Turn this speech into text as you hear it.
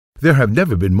There have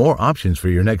never been more options for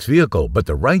your next vehicle, but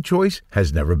the right choice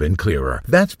has never been clearer.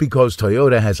 That's because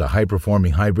Toyota has a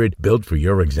high-performing hybrid built for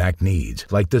your exact needs,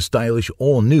 like the stylish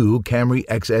all-new Camry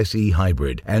XSE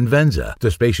Hybrid and Venza, the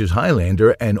spacious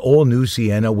Highlander and all-new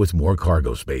Sienna with more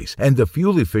cargo space, and the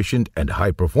fuel-efficient and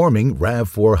high-performing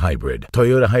RAV4 Hybrid.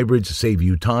 Toyota hybrids save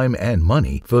you time and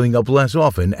money, filling up less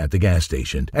often at the gas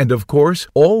station. And of course,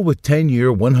 all with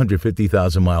 10-year,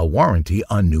 150,000-mile warranty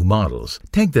on new models.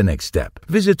 Take the next step.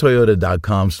 Visit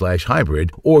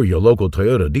Toyota.com/hybrid or your local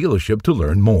Toyota dealership to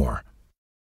learn more.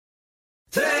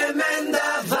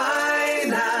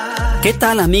 ¿Qué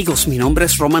tal, amigos? Mi nombre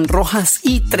es Roman Rojas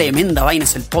y Tremenda Vaina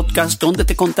es el podcast donde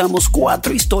te contamos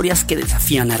 4 historias que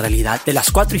desafían la realidad. De las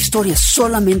 4 historias,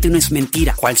 solamente una es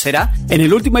mentira. ¿Cuál será? En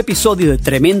el último episodio de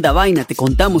Tremenda Vaina te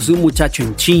contamos de un muchacho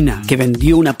en China que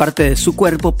vendió una parte de su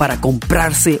cuerpo para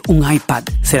comprarse un iPad.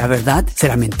 ¿Será verdad?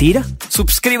 ¿Será mentira?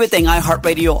 Suscríbete en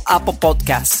iHeartRadio, Apple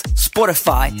Podcasts,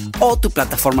 Spotify o tu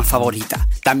plataforma favorita.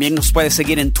 También nos puedes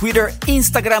seguir en Twitter,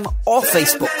 Instagram o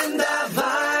Facebook.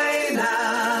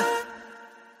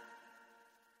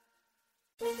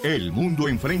 El mundo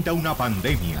enfrenta una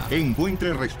pandemia.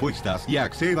 Encuentre respuestas y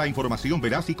acceda a información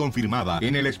veraz y confirmada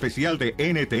en el especial de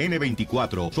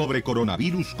NTN24 sobre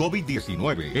coronavirus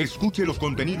COVID-19. Escuche los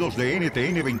contenidos de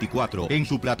NTN24 en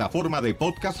su plataforma de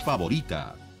podcast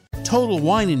favorita. Total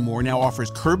Wine & More now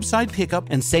offers curbside pickup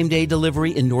and same-day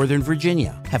delivery in Northern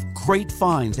Virginia. Have great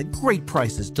finds at great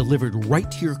prices delivered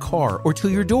right to your car or to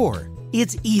your door.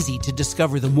 It's easy to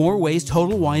discover the more ways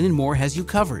Total Wine & More has you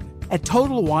covered at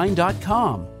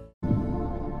TotalWine.com.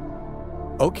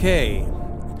 Okay.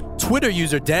 Twitter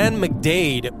user Dan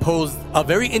McDade posed a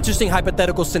very interesting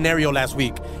hypothetical scenario last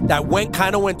week that went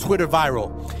Twitter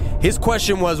viral. His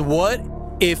question was, what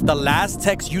if the last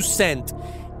text you sent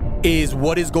is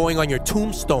what is going on your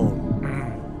tombstone?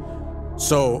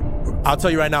 So, I'll tell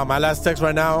you right now, my last text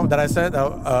right now that I sent,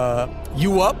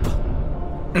 you up?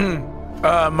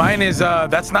 Mine is,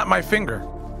 that's not my finger.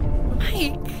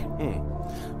 Mike.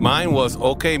 Mine was,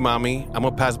 okay, mommy, I'm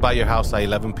going to pass by your house at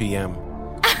 11 p.m.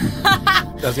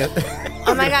 That's good.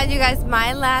 Oh my God, you guys,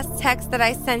 my last text that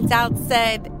I sent out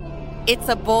said, it's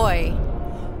a boy.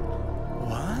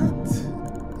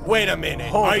 What? Wait a minute.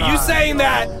 Hold Are on. you saying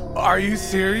that? Are you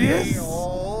serious?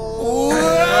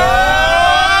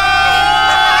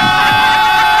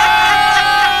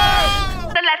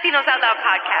 The Latinos Out Loud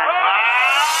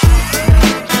podcast.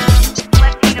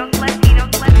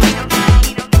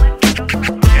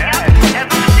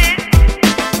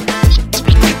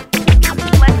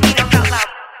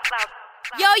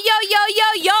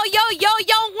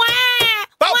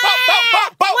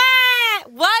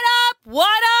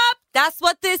 What up? That's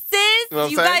what this is. You know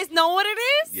what You I'm saying? guys know what it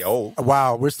is? Yo.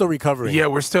 Wow, we're still recovering. Yeah,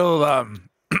 we're still,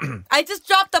 I just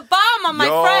dropped a bomb on my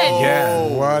friend. yeah.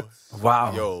 What?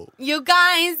 Wow. Yo. You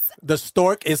guys, The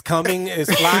stork is flying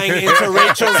into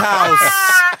Rachel's house.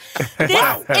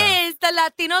 this is the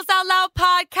Latinos Out Loud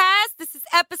podcast. This is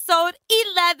episode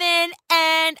 11,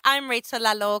 and I'm Rachel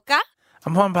La Loca.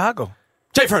 I'm Juan Bago.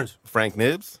 Jay Ferns. Frank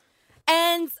Nibs.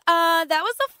 And that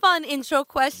was a fun intro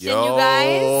question, you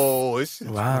guys.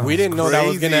 Wow. We didn't know that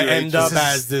was going to crazy, end up Rachel.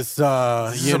 as this,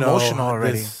 is emotional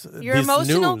already. You're this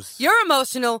emotional? news. You're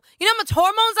emotional. You know how much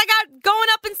hormones I got going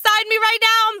up inside me right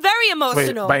now? I'm very Wait,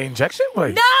 emotional. by injection?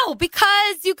 Wait. No,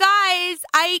 because you guys,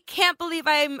 I can't believe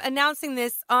I'm announcing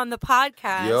this on the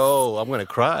podcast. Yo, I'm going to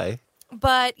cry.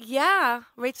 But yeah,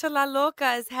 Rachel La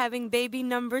Loca is having baby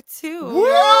number 2.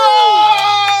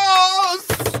 Whoa!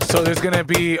 So there's going to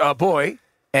be a boy,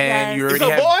 and Yes. you It's already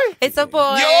a have... boy? It's a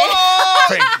boy.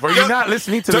 Frank, were you not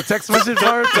listening to the text message?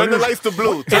 Turn the lights to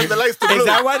blue. Turn the lights to blue. Is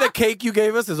that why the cake you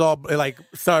gave us is all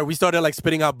we started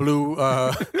spitting out blue,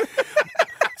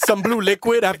 some blue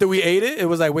liquid after we ate it? It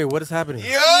was like, wait, what is happening?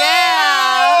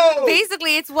 Yeah.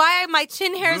 Basically, it's why my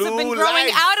chin hairs have been Blue growing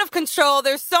lights. out of control.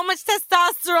 There's so much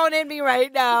testosterone in me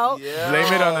right now.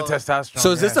 Blame it on the testosterone.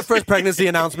 So is this the yes. first pregnancy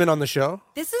announcement on the show?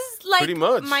 This is like Pretty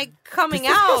much. my coming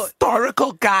This is out.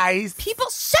 historical, guys. People,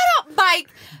 shut up, Mike.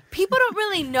 People don't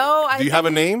really know. Do you have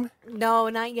a name? No,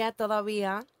 not yet,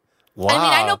 todavía. Wow. I mean,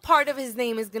 I know part of his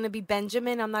name is going to be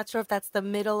Benjamin. I'm not sure if that's the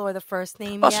middle or the first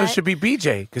name Also, yet. it should be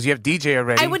BJ, because you have DJ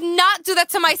already. I would not do that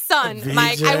to my son,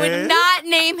 Mike. I would not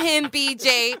name him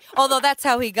BJ, although that's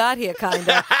how he got here, kind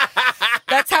of.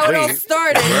 That's how it all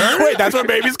started. Wait, that's where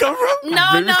babies come from? No,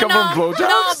 Babies come from blowjobs?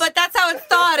 No, but that's how it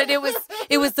started.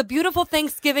 It was the beautiful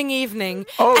Thanksgiving evening.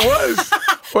 Oh, it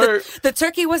was. The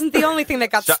turkey wasn't the only thing that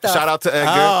got stuffed. Shout out to Edgar.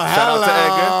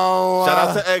 Shout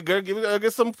out to Edgar. Give Edgar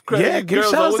some credit. Yeah, give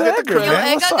Girls shout out always to get the Edgar, credit. Yo, man.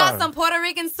 Edgar What's got up? some Puerto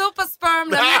Rican super sperm,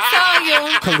 let me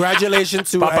tell you.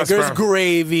 Congratulations to Papa Edgar's sperm.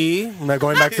 gravy. I'm not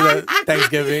going back to the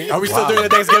Thanksgiving. Are we still doing the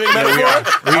Thanksgiving metaphor?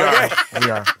 We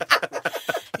are.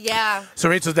 Yeah. So,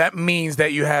 Rachel, that means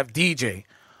that you have DJ,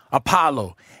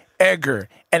 Apollo, Edgar,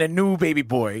 and a new baby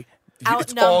boy. It's all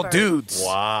Outnumbered. dudes.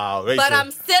 Wow. Rachel. But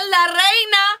I'm still la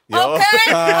reina, Yo.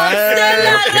 okay? I'm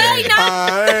still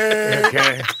la reina.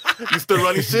 Okay. You still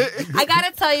running shit? I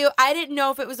gotta tell you, I didn't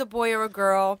know if it was a boy or a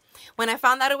girl. When I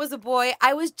found out it was a boy,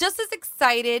 I was just as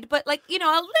excited, but like, a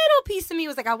little piece of me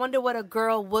was like, I wonder what a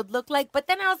girl would look like. But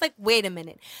then I was like, wait a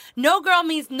minute. No girl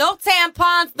means no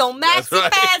tampons, no maxi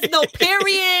pads, no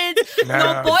periods,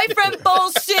 no boyfriend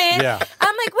bullshit. Yeah.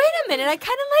 I'm like, wait a minute. I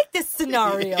kind of like this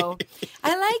scenario.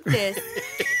 I like this.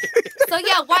 So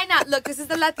yeah, why not? Look, this is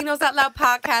the Latinos Out Loud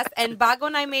podcast, and Bago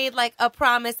and I made like a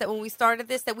promise that when we started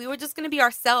this, that we were just going to be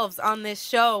ourselves on this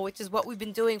show, which is what we've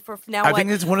been doing for now. I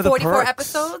think it's one of the 44 perks.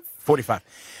 episodes. 45.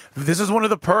 This is one of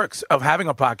the perks of having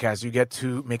a podcast. You get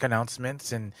to make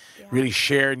announcements and really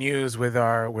share news with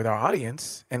our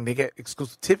audience, and they get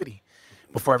exclusivity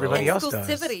before everybody else does.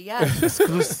 Exclusivity, yes.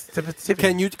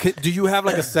 Exclusivity. Do you have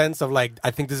like a sense of like,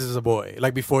 I think this is a boy?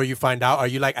 Like before you find out, are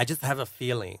you like, I just have a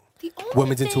feeling?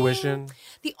 Women's intuition?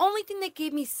 The only thing that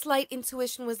gave me slight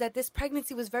intuition was that this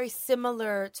pregnancy was very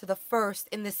similar to the first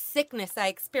in the sickness I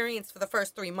experienced for the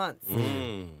first 3 months.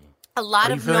 A lot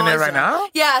Are of you feeling nausea. that right now?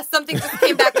 Yeah, something just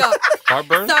came back up.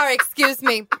 Heartburn? Sorry, excuse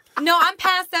me. No, I'm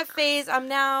past that phase. I'm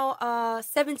now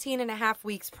 17 and a half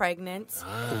weeks pregnant.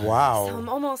 Wow. So I'm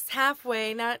almost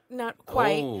halfway, not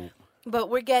quite. Oh.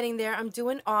 But we're getting there. I'm due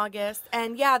in August.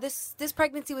 And yeah, this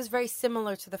pregnancy was very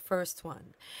similar to the first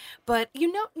one. But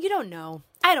you don't know.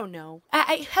 I don't know.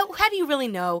 How do you really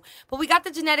know? But we got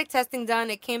the genetic testing done.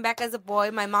 It came back as a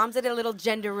boy. My mom did a little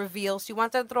gender reveal. She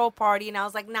wanted to throw a party, and I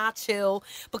was like, nah, chill.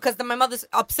 Because my mother's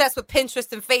obsessed with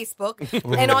Pinterest and Facebook.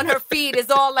 And on her feed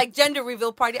is all like gender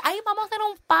reveal party. Ay, vamos a hacer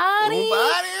un party.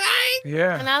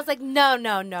 Yeah. And I was like,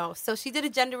 no. So she did a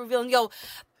gender reveal. And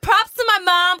props to my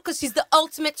mom, because she's the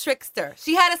ultimate trickster.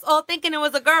 She had us all thinking it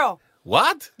was a girl.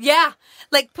 What? Yeah,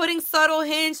 like putting subtle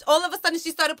hints. All of a sudden, she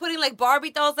started putting like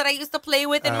Barbie dolls that I used to play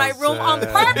with in my room on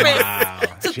purpose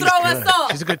to She's throw good. us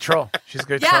off. She's a good troll. She's a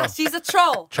good Yeah, troll. she's a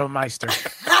troll. Trollmeister.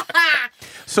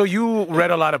 So you read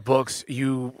a lot of books.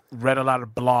 You read a lot of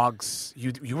blogs.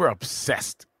 You were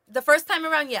obsessed. The first time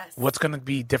around, yes. What's going to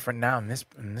be different now in this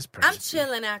I'm pregnancy?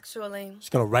 chilling, actually. She's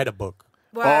going to write a book.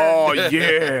 Word. Oh,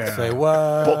 yeah. Say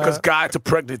what? Booker's Guide to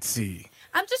Pregnancy.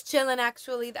 I'm just chilling,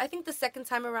 actually. I think the second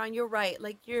time around, you're right.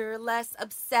 Like, you're less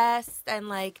obsessed and,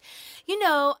 like,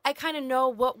 I kind of know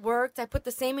what worked. I put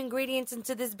the same ingredients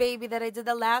into this baby that I did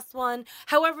the last one.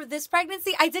 However, this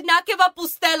pregnancy, I did not give up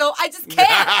Bustelo. I just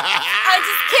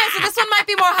can't. So this one might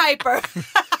be more hyper.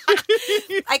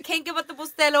 I can't give up the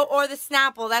Bustelo or the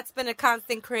Snapple. That's been a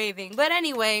constant craving. But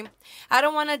anyway, I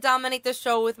don't want to dominate the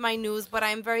show with my news, but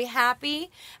I'm very happy.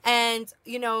 And,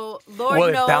 Lord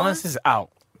Well, knows. it balances out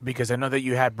because I know that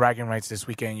you had bragging rights this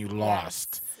weekend and you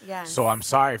lost. Yes. So I'm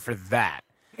sorry for that.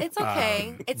 It's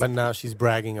okay. But now she's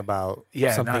bragging about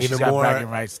Yeah, something now she's even got more bragging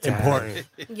rights to important.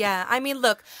 Yeah, I mean,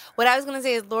 look, what I was going to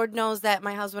say is Lord knows that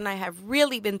my husband and I have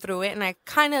really been through it, and I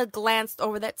kind of glanced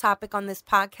over that topic on this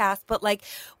podcast, but, like,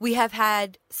 we have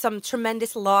had some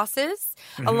tremendous losses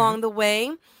along the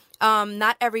way.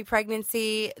 Not every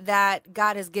pregnancy that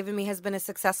God has given me has been a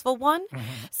successful one.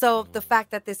 So the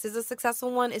fact that this is a successful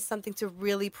one is something to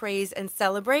really praise and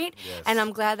celebrate. Yes. And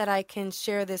I'm glad that I can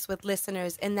share this with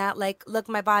listeners in that, like, look,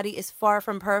 my body is far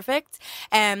from perfect.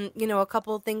 And, a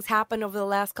couple of things happened over the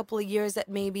last couple of years that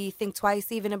made me think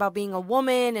twice even about being a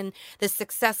woman and the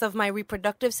success of my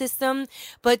reproductive system.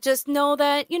 But just know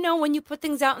that, when you put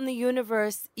things out in the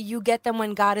universe, you get them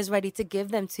when God is ready to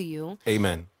give them to you.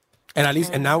 Amen.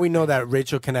 And now we know that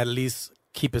Rachel can at least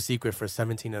keep a secret for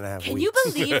 17 and a half Can weeks.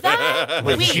 you believe that?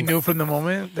 Wait, she knew from the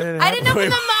moment? That it I didn't know from the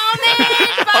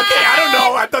moment. But Okay, I don't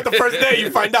know. I thought the first day you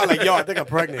find out, like, yo, I think I'm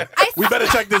pregnant. We better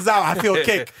check this out. I feel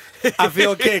kick.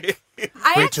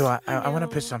 Rachel, I want to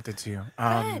pitch something to you. Go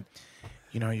ahead.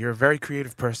 You're a very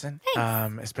creative person,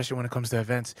 especially when it comes to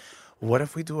events. What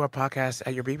if we do our podcast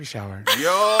at your baby shower? That'd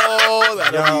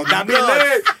be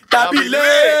lit. That'd be lit.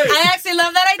 I actually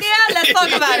love that idea. Let's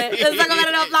talk about it. Let's talk about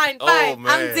it offline. Fine.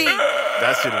 man. I'm deep.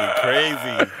 That should be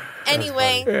crazy.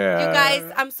 Anyway, you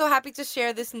guys, I'm so happy to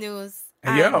share this news.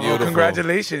 Yeah, well, Beautiful.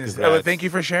 congratulations. Congrats. Thank you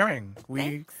for sharing.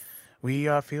 Thanks. we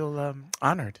feel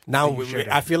honored. Now, that you shared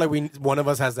I it. feel like one of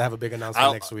us has to have a big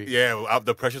announcement next week. Yeah,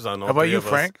 the pressure's on. How about you,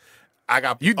 Frank? I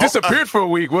got You disappeared for a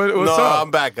week. What's no, up?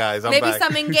 I'm back, guys. I'm Maybe back.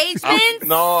 some engagements.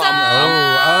 Come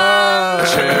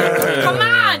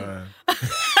on.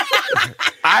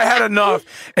 I had enough.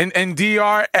 And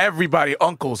DR, everybody,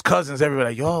 uncles, cousins,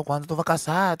 everybody, yo, ¿cuándo tú vas a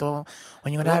casar?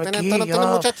 When you gonna have a kid,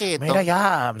 yo? Mira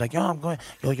ya. I'm like, yo, I'm going.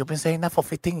 Yo, you've been saying that for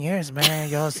 15 years, man.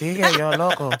 Yo, sigue, yo,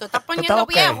 loco. Tú estás poniendo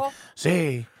viejo.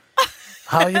 Sí.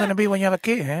 How are you gonna be when you have a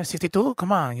kid? 62?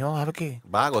 Come on, yo, have a kid.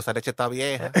 Vago, esa leche está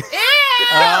vieja.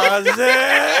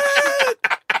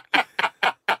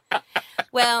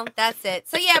 Well, that's it.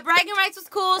 So yeah, bragging rights was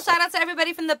cool. Shout out to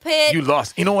everybody from the pit. You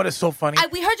lost. You know what is so funny?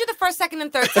 We heard you the first, second,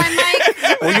 and third time, Mike.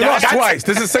 Well, you lost twice.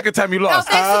 This is the second time you lost.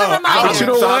 thanks for the reminder. But you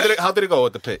know So what? how did it go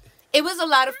with the pit? It was a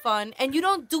lot of fun, and you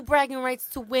don't do bragging rights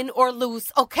to win or lose,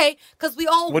 okay? Because we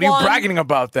all What are won. you bragging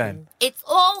about then? It's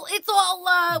all.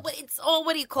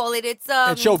 What do you call it? It's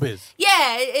It's showbiz.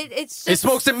 Yeah, it's just It's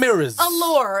smokes and mirrors.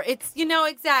 allure. It's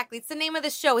exactly. It's the name of the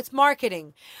show. It's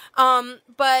marketing.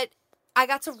 But I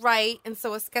got to write, and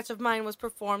so a sketch of mine was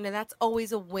performed, and that's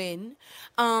always a win.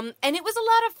 And it was a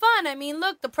lot of fun. I mean,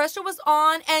 look, the pressure was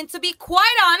on, and to be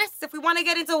quite honest, if we want to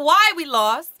get into why we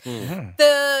lost,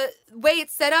 the way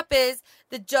it's set up is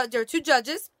there are two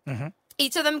judges.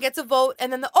 Each of them gets a vote,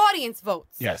 and then the audience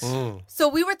votes. Yes. So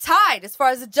we were tied as far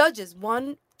as the judges.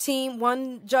 One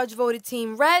judge voted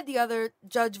team red, the other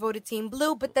judge voted team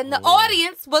blue, but then the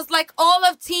audience was like all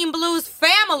of team blue's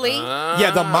family. Yeah,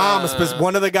 the mom,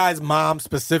 one of the guys' mom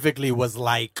specifically was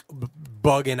like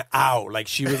bugging out. Like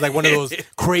she was like one of those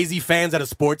crazy fans at a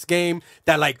sports game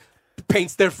that like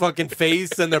paints their fucking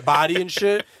face and their body and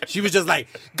shit. She was just like,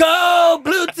 "Go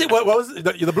blue team!" What was it?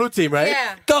 The blue team, right?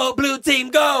 Yeah. Go blue team,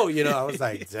 go! You know, I was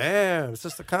like, "Damn, it's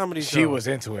just a comedy show." She was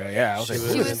into it. Yeah, I was like, She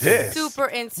what was is this? super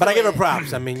into but I give her it.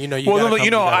 props. I mean, you know,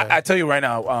 I tell you right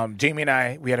now, Jamie and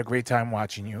I, we had a great time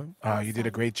watching you. You did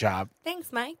a great job.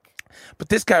 Thanks, Mike. But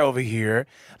this guy over here,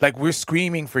 like we're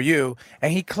screaming for you,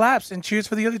 and he claps and cheers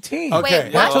for the other team. Okay.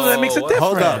 Wait, what? So that makes a difference.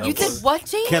 Hold up. You did what,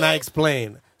 Jamie? Can I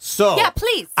explain? So Yeah,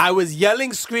 please. I was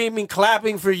yelling, screaming,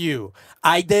 clapping for you.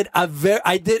 My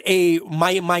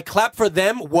clap for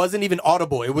them wasn't even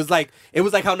audible. It was like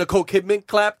how Nicole Kidman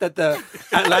clapped at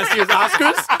last year's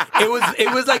Oscars.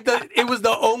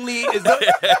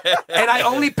 And I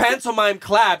only pantomime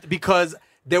clapped because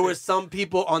there were some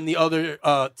people on the other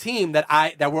team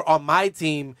that were on my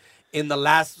team in the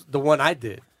one I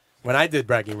did when I did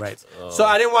bragging rights. So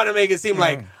I didn't want to make it seem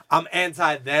like I'm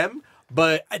anti them.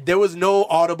 But there was no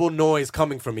audible noise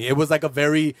coming from me. It was like a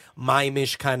very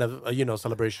mime-ish kind of,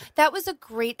 celebration. That was a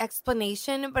great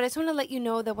explanation, but I just want to let you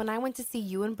know that when I went to see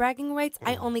you in bragging rights,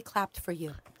 I only clapped for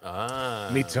you.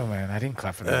 Me too, man. I didn't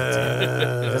clap for the other team.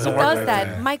 It doesn't Who work does like that?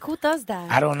 that. Mike, who does that?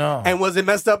 I don't know. And was it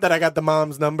messed up that I got the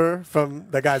mom's number from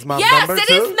the guy's mom's Yes, number it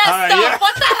too? is messed All right, up. yeah.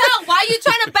 What the hell? Why are you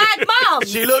trying to bag mom?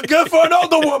 She looked good for an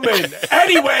older woman.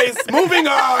 Anyways, moving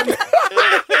on.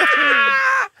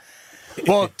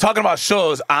 Well, talking about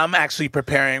shows, I'm actually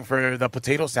preparing for the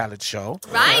potato salad show.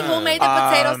 Right? Who made the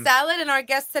potato salad? And our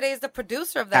guest today is the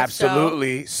producer of that show.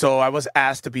 Absolutely. So I was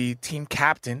asked to be team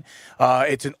captain.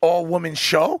 It's an all-woman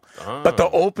show, but the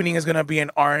opening is going to be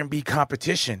an R&B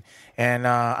competition. And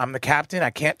I'm the captain. I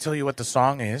can't tell you what the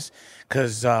song is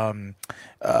because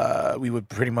we would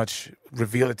pretty much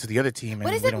reveal it to the other team.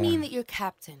 What does it mean that you're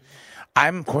captain?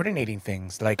 I'm coordinating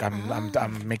things. Like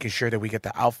I'm making sure that we get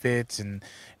the outfits and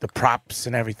the props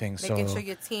and everything. Making sure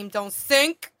your team don't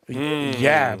sink.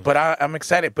 Yeah, but I'm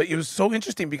excited. But it was so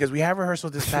interesting because we had rehearsal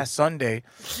this past Sunday,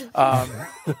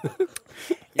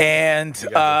 and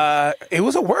it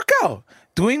was a workout.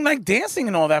 Doing like dancing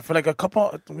and all that for like a couple,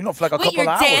 for like a couple you're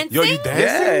hours. dancing? Yo, you dancing?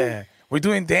 Yeah, we're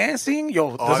doing dancing.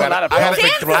 Yo, there's a lot of I pelvic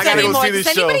gotta thrusting. I gotta go anymore. see this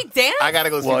Does show. anybody dance? I gotta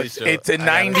go see Well, this show. it's a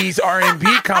 90s R&B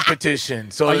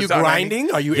competition. So Are you it's R&B.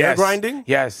 grinding? Are you air grinding?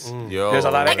 Yes. Yo. There's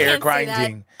a lot I of air can't say that.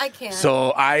 grinding. I can't.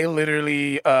 So I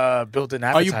literally built an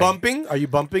appetite. Are you bumping? Are you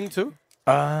bumping too?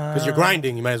 Because you're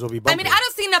grinding. You might as well be I bumping. mean, I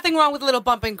don't see nothing wrong with a little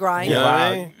bump and grind.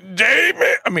 Wow.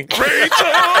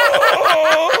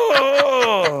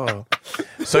 Rachel!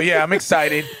 So yeah, I'm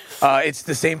excited. It's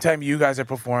the same time you guys are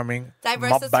performing.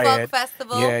 Diverse as Mabayad. Fuck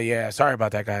Festival. Yeah. Sorry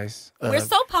about that, guys. We're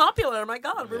so popular. My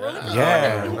God, we're really good.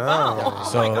 Yeah. Wow.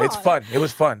 So it's fun. It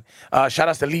was fun. Shout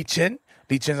outs to Lee Chin.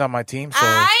 Lee Chin's on my team.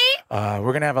 So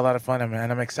we're going to have a lot of fun, and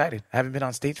I'm excited. I haven't been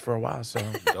on stage for a while, so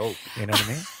Dope. you know what I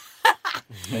mean?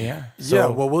 But yeah. yeah.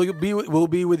 So, Well, we'll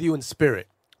be with you in spirit.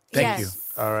 Thank you.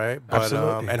 All right. But,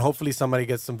 Absolutely. and hopefully somebody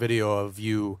gets some video of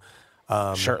you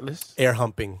Shirtless? air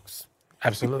humping.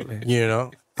 Absolutely. You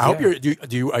know. I hope Yeah.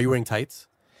 are you wearing tights?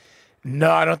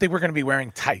 No, I don't think we're going to be wearing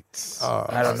tights.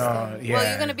 I don't know. Yeah. Well,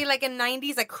 you're going to be like in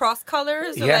 90s, like cross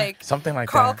colors? Or Yeah, like something like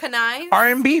Carl that. Kanai?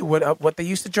 R&B, what they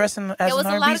used to dress in as There was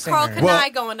an a R&B lot of singer. Carl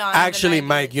Kanai going on. Actually, in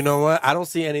the 90s. Mike, you know what? I don't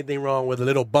see anything wrong with a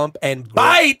little bump and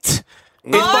bite.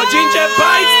 It's Bojinja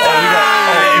Bites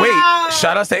time. Wait,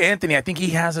 shout outs to Anthony. I think he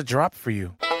has a drop for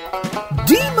you.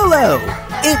 D-Malo,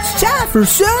 it's time for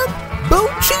some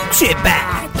Bochinche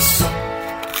Bites.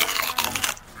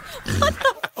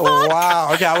 Oh,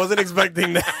 wow. Okay, I wasn't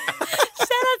expecting that. Shout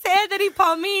out to Anthony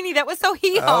Palmini. That was so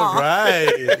hee-haw. All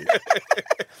right.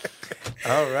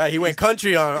 All right. He went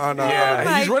country on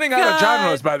Yeah, he's my running out of God.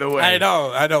 genres, by the way. I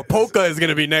know. Polka is going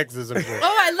to be next, isn't it?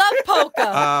 Oh, I love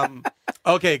polka.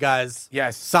 Okay, guys.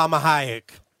 Yes. Salma Hayek.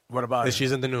 What about it?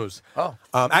 She's in the news. Oh.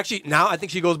 Actually, now I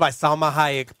think she goes by Salma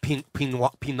Hayek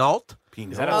Pinault.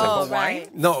 Is that a type Oh, of wine?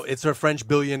 right. No, it's her French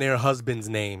billionaire husband's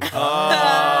name.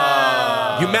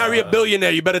 You marry a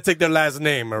billionaire, you better take their last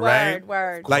name, all right?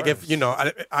 Word. Like if,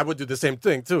 I would do the same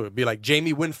thing too. It'd be like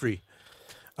Jamie Winfrey.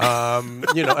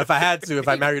 If I had to, if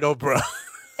I married Oprah.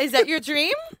 Is that your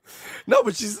dream? No,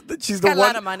 but she's the got one. a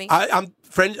lot of money. I'm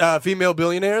French female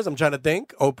billionaires. I'm trying to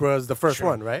think. Oprah is the first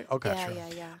one, right?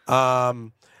 Okay. Yeah.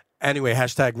 Anyway,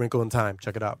 hashtag Wrinkle in Time.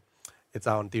 Check it out. It's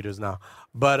out in theaters now.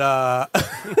 But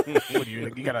What, you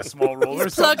got a small roller?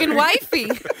 He's plugging wifey.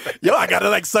 yo, I gotta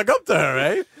like suck up to her,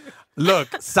 right? Look,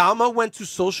 Salma went to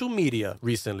social media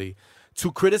recently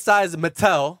to criticize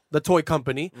Mattel, the toy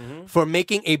company, for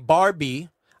making a Barbie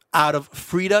out of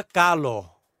Frida Kahlo.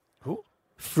 Who?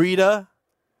 Frida.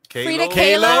 Frida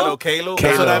Kahlo? Kahlo.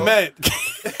 That's what I meant.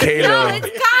 No, Kalo. it's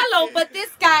Carlo, but this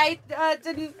guy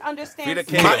didn't understand. Frida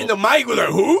Spanish. Kahlo. Mike was like,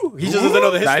 who? He just doesn't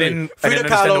know the history. I didn't Frida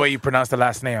understand Kahlo. the way you pronounce the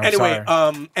last name. I'm Anyway,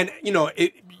 sorry. and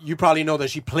you probably know that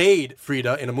she played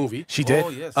Frida in a movie. She did. Oh,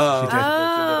 yes.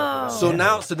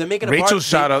 So they're making a Rachel,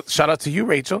 Barbie. shout out to you,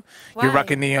 Rachel. Why? You're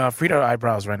rocking the Frida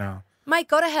eyebrows right now. Mike,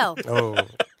 go to hell. Oh.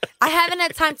 I haven't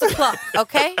had time to pluck,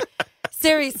 okay?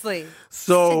 Seriously.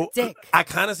 So Sick dick. I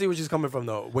kind of see where she's coming from,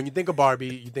 though. When you think of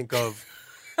Barbie, you think of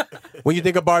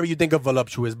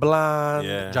voluptuous blonde,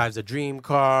 Yeah. drives a dream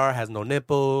car, has no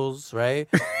nipples, right?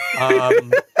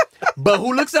 But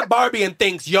who looks at Barbie and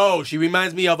thinks, yo, she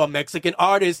reminds me of a Mexican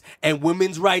artist and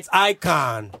women's rights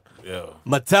icon, Yeah.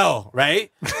 Mattel,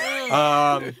 right?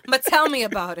 But tell me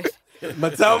about it.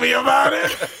 But tell me about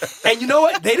it. And you know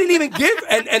what? They didn't even give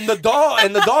and the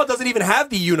doll doesn't even have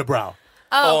the unibrow.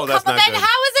 Oh, that's but not then good.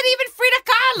 how is it even Frida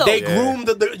Kahlo? They groomed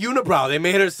the unibrow. They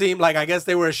made her seem like I guess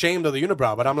they were ashamed of the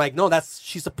unibrow. But I'm like, no,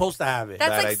 she's supposed to have it.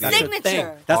 That's Bad like idea. That's her thing.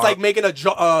 signature. That's like making a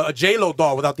J-Lo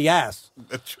doll without the ass.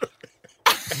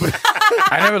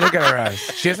 I never look at her ass.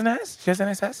 She has an ass? She has a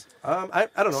nice ass? I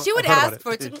don't know. She would I've heard ask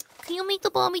about for it. Can you make the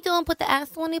Barbie doll and put the ass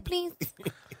on it, please?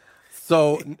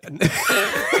 So,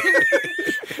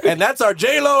 and that's our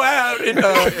J-Lo ad.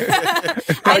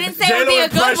 I didn't say it would be a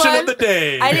good impression one. of the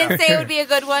day. I didn't say it would be a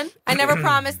good one. I never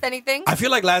promised anything. I feel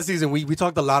like last season we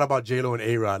talked a lot about J-Lo and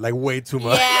A-Rod, like way too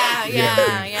much.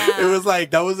 Yeah. It was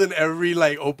like that was in every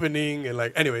like opening and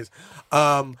like anyways.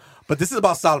 But this is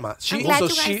about Salma. I'm glad you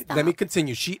guys Let stopped. me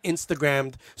continue. She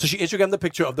Instagrammed the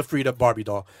picture of the Frida Barbie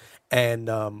doll and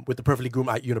with the perfectly groomed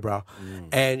unibrow.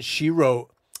 And she wrote,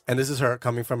 and this is her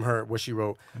coming from her, where she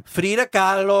wrote, Frida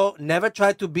Kahlo never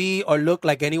tried to be or look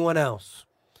like anyone else.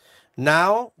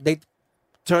 Now they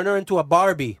turn her into a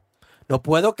Barbie. No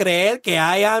puedo creer que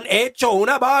hayan hecho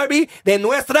una Barbie de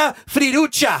nuestra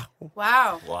Friducha.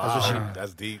 Wow. Wow.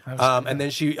 That's deep. And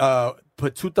then she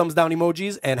put 2 thumbs down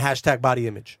emojis and hashtag body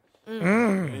image.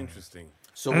 Interesting.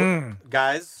 So,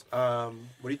 guys, what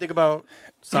do you think about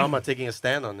Salma taking a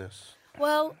stand on this?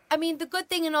 Well, I mean, the good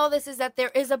thing in all this is that there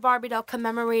is a Barbie doll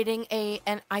commemorating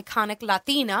an iconic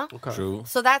Latina. True.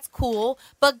 So that's cool.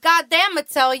 But goddamn,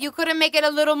 Mattel, you couldn't make it a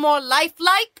little more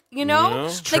lifelike, you know? Yeah.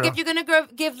 It's Like true. if you're going to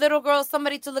give little girls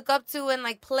somebody to look up to and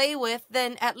like play with,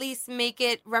 then at least make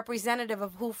it representative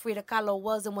of who Frida Kahlo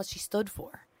was and what she stood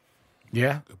for.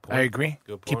 Yeah, point. I agree.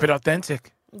 Good Keep point. it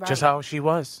authentic. Just Right. how she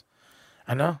was.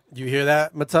 I know. You hear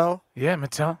that, Mattel? Yeah,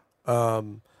 Mattel. So-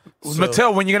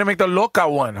 Mattel, when you gonna make the Loca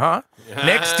one, huh?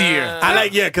 Next year. I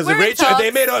like, yeah, because We're in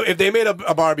if they made a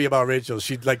Barbie about Rachel,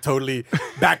 she'd like totally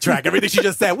backtrack everything she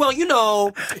just said. Well, you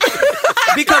know,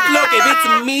 because look, if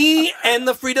it's me and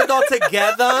the Frida doll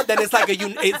together, then it's like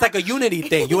a unity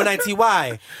thing, UNITY.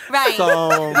 Right.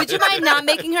 So Would you mind not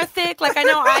making her thick? Like I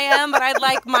know I am, but I'd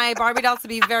like my Barbie doll to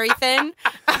be very thin.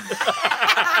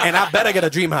 and I better get a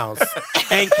dream house,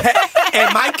 and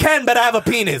my Ken better have a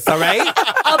penis, all right?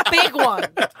 A big one.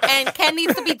 And Ken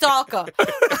needs to be darker.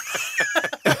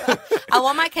 I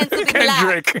want my Ken to be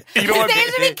black. Kendrick. You don't want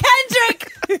His name should be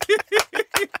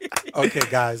Kendrick. Okay,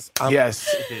 guys.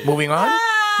 Yes. Moving on.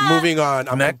 Moving on.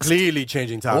 I'm Next. completely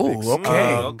changing topics. Ooh,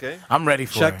 okay. Okay. I'm ready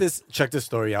for Check it. this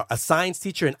story out. A science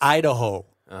teacher in Idaho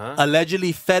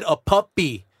allegedly fed a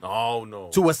puppy Oh no.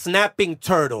 to a snapping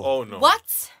turtle. Oh no.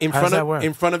 What? In How front does that of work?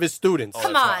 in front of his students.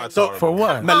 Come on. So For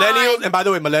what? Millennials, and by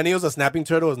the way, millennials, a snapping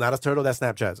turtle is not a turtle. That's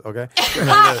Snapchat. Okay.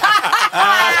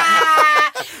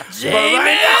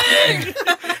 Jamie!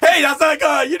 Hey, that's like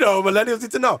millennials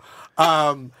need to know.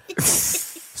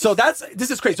 So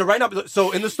this is crazy. So right now,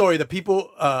 so in the story, the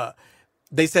people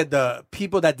they said the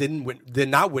people that did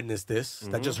not witness this,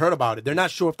 that just heard about it, they're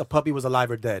not sure if the puppy was alive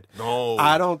or dead. No.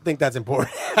 I don't think that's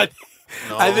important.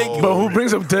 No. I think, But who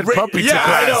brings up dead puppies to yeah,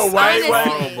 class? I know. Why?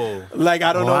 Horrible. Like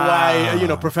I don't know Wow.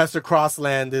 why. Professor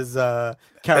Crossland is carrying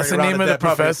That's the around name a of the dead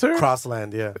puppy. professor?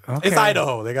 Crossland, yeah. Okay. It's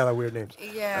Idaho. They got like weird names.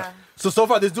 Yeah. So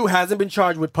far, this dude hasn't been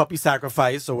charged with puppy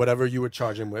sacrifice or whatever you would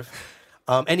charge him with.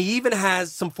 And he even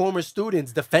has some former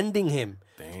students defending him.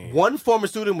 Damn. One former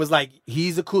student was like,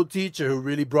 he's a cool teacher who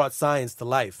really brought science to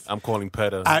life. I'm calling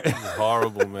PETA. It's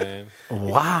horrible, man.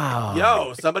 Wow.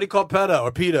 Yo, somebody call PETA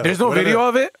or PETA. There's no whatever. video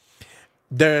of it?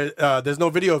 There's no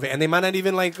video of it. And they might not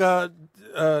even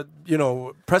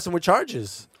press him with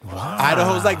charges. Wow.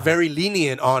 Idaho's like very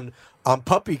lenient on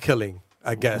puppy killing,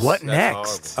 I guess. What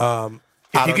That's next? I If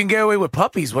you don't- can get away with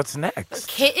puppies, what's next?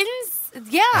 Kittens?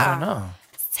 Yeah. I don't know.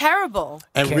 It's terrible.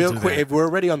 And Can't real do quick, that. if we're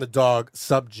already on the dog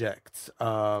subject,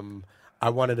 I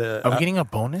wanted to. Are we getting a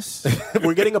bonus?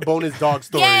 we're getting a bonus dog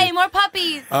story. Yay, more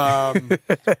puppies.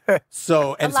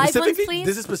 So, and Alive ones, specifically, please?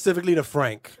 this is specifically to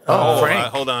Frank. Oh, Frank.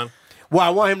 Hold on. Well, I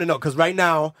want him to know because right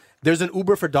now there's an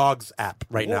Uber for Dogs app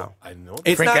right now. I know.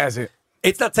 It's Frank not, has it.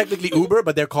 It's not technically Uber,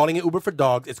 but they're calling it Uber for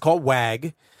Dogs. It's called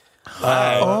WAG.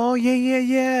 Oh,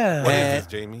 yeah. What is this,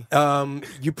 Jamie?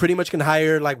 You pretty much can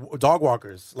hire like dog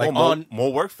walkers, like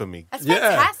more work for me. That's yeah.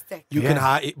 fantastic. You can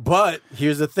hire, but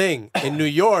here's the thing: in New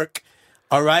York,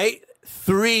 all right,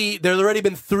 there's already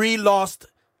been 3 lost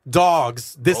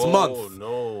dogs this month Oh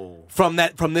no.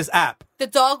 from this app. The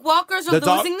dog walkers are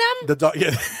losing them? The dog,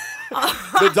 yeah.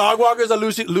 The dog walkers are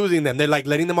losing them. They're like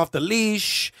letting them off the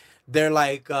leash. They're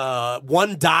like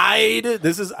one died.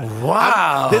 This is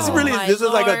Wow. This really Oh my this is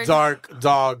like a Lord. dark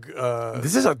dog.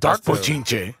 This is a dark That's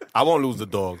pochinche. I won't lose the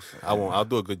dogs. I won't. I'll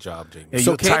do a good job, Jamie. Yeah,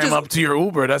 So you can't tie him just- up to your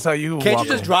Uber. That's how you Can't walk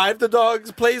you just him. drive the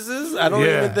dogs places? I don't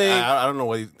Yeah. even think. I don't know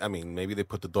what. I mean, maybe they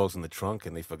put the dogs in the trunk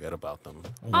and they forget about them.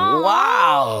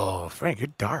 Wow. Frank, you're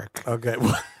dark. Okay.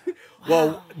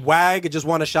 Well, WAG, I just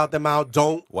want to shout them out.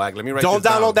 Don't Wag, let me write don't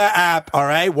this down. download that app. All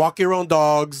right, walk your own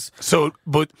dogs. So,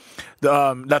 but the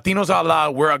Latinos Out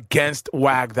Loud, we're against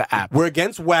WAG, the app. We're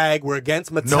against WAG. We're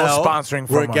against Mattel. No sponsoring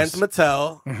We're from against us.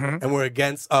 Mattel, and we're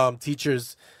against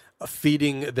teachers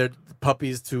feeding their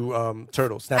puppies to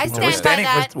turtles. Snapping I We're stand turtles. by standing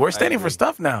that. for we're standing for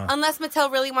stuff now. Unless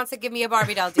Mattel really wants to give me a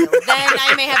Barbie doll deal. Then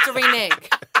I may have to renege.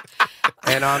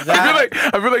 And on I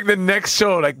that, feel like the next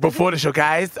show, like before the show,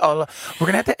 guys, we're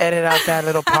gonna have to edit out that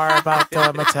little part about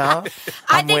Mattel.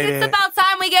 I think it's about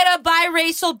time we get a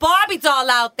biracial Barbie doll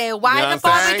out there. Why You know the what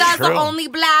I'm Barbie saying? dolls True. are only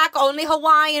black, only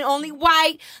Hawaiian, only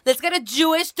white? Let's get a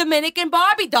Jewish Dominican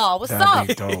Barbie doll. What's That'd up?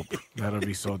 be dope. That'll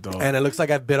be so dope. and it looks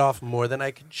like I've bit off more than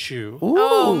I can chew.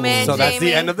 Oh man, So that's Jamie.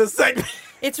 the end of the segment.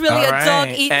 It's really All a right. dog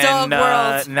eat dog And,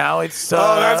 world. Now it's Oh,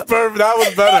 that's perfect. That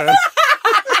was better.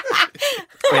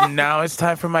 and now it's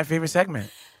time for my favorite segment.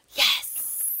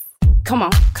 Come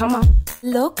on, come on.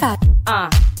 Loca,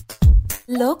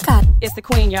 loca, It's the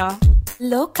queen, y'all.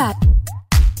 loca.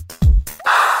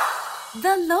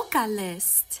 The Loca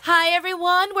List. Hi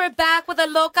everyone, we're back with a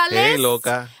Loca List. Hey,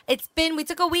 Loca. We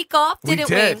took a week off, We didn't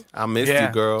did. we? I missed Yeah.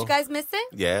 you, girl. You guys miss it?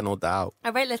 Yeah, no doubt.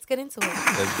 All right, let's get into it.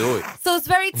 Let's do it. So it's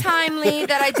very timely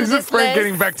that I do This this is Frank list.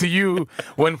 getting back to you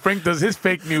when Frank does his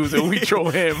fake news and we troll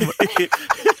him.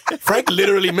 Frank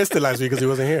literally missed it last week because he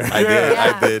wasn't here.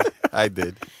 I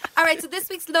did. All right, so this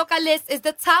week's Loca List is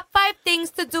the top 5 things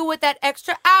to do with that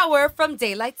extra hour from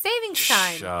daylight savings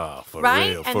time. For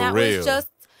right? real, And for that real. was just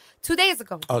 2 days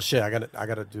ago. Oh shit! I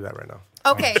gotta do that right now.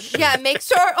 Okay, yeah, make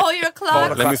sure all your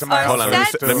clocks Let me are hold on. Let me,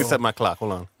 set. let me set my clock.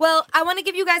 Hold on. Well, I want to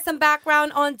give you guys some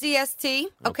background on DST,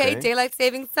 okay? Okay. Daylight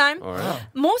Savings Time. All right.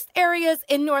 Most areas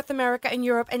in North America and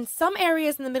Europe and some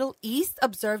areas in the Middle East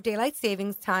observe Daylight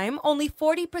Savings Time. Only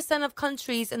 40% of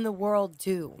countries in the world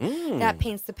do. That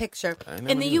paints the picture.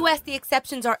 In the U.S., the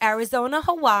exceptions are Arizona,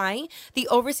 Hawaii, the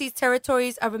overseas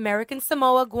territories of American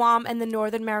Samoa, Guam, and the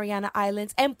Northern Mariana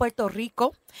Islands, and Puerto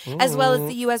Rico, as well as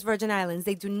the U.S. Virgin Islands.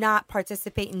 They do not participate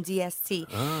in DST.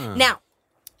 Now,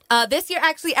 This year,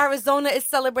 actually, Arizona is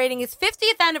celebrating its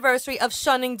 50th anniversary of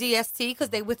shunning DST because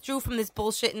they withdrew from this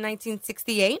bullshit in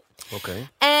 1968. Okay.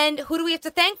 And who do we have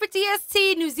to thank for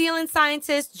DST? New Zealand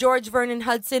scientist George Vernon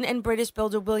Hudson and British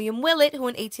builder William Willett, who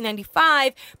in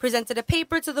 1895 presented a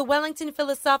paper to the Wellington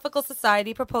Philosophical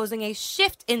Society proposing a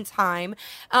shift in time,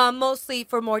 mostly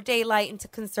for more daylight and to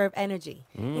conserve energy.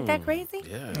 Ain't that crazy?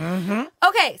 Yeah. Mm-hmm.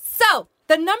 Okay, so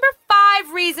the number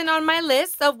 5 reason on my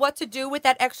list of what to do with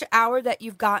that extra hour that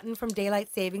you've gotten from daylight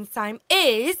savings time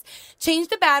is change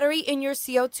the battery in your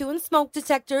CO2 and smoke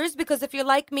detectors, because if you're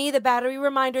like me, the battery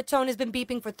reminder tone has been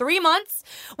beeping for 3 months,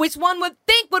 which one would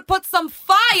think would put some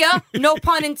fire, no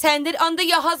pun intended, under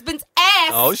your husband's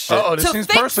ass. Oh, shit. This seems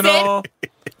personal.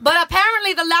 But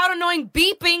apparently the loud, annoying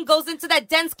beeping goes into that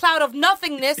dense cloud of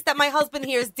nothingness that my husband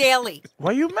hears daily. Why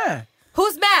are you mad?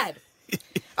 Who's mad?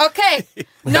 Okay,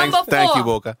 number 4. Thank you,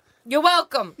 Boca. You're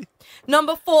welcome.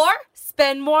 Number 4,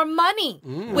 spend more money.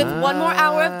 With 1 more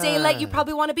hour of daylight, you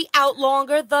probably want to be out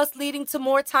longer, thus leading to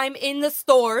more time in the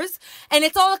stores. And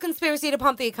it's all a conspiracy to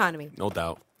pump the economy. No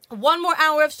doubt. 1 more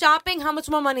hour of shopping, how much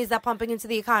more money is that pumping into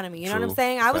the economy? You know what I'm True.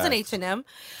 saying? I was an Facts. H&M.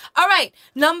 All right,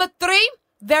 number 3.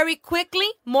 Very quickly,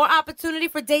 more opportunity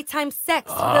for daytime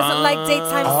sex. Who doesn't like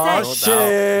daytime sex? Oh,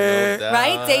 shit. No doubt.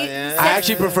 Right? Yeah. I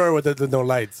actually prefer with the no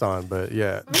lights on, but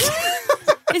yeah.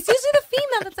 It's usually the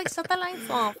female that's like, shut the lights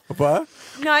off. What?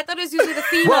 No, I thought it was usually the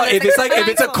female. Well, that's if it's like shut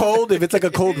the if it's a lights off. cold, if it's like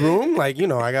a cold room, like, you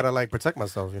know, I gotta like protect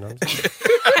myself, you know.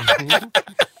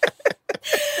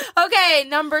 Okay,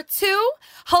 number 2,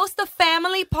 host a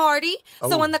family party.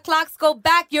 So when the clocks go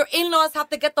back, your in-laws have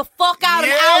to get the fuck out an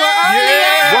hour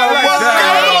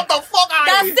earlier. What the fuck out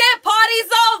That's it.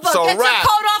 Party's over. So Get your wrap.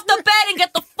 coat off the bed and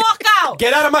get the fuck out.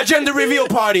 Get out of my gender reveal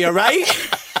party, all right?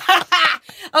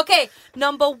 Okay,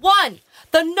 number 1.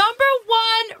 The number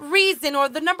 1 reason or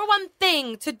the number 1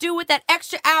 thing to do with that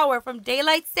extra hour from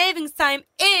daylight savings time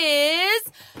is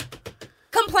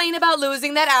complain about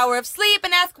losing that hour of sleep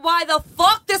and ask why the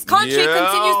fuck this country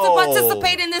continues to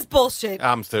participate in this bullshit.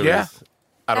 I'm serious. Yeah.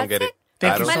 I don't That's get it. it.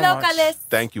 Thank I you don't- so My much. localist.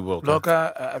 Thank you, Boca.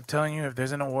 Loca, I'm telling you, if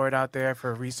there's an award out there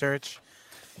for research,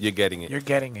 You're getting it. you're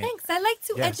getting it. Thanks. I like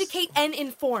to Yes. educate and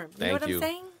inform. You know Thank what you. I'm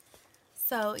saying?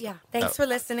 So, yeah. Thanks for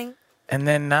listening. And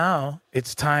then now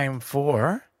it's time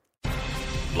for...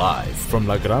 Live from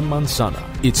La Gran Manzana,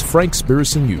 it's Frank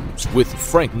Spiracy News with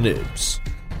Frank Nibbs.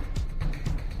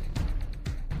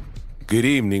 Good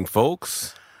evening,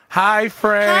 folks. Hi,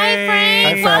 Frank. Hi, Frank.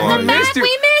 Hi, Frank. Welcome We back. missed you.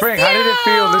 We missed Frank, you. how did it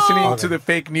feel listening Okay. to the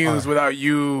fake news without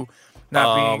you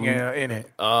not being in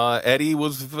it? Eddie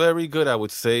was very good, I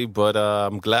would say, but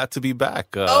I'm glad to be back.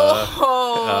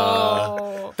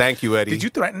 Thank you, Eddie. Did you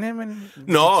threaten him? And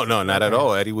No, not at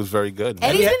all. Eddie was very good.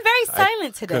 Eddie's been very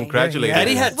silent today. Congratulations.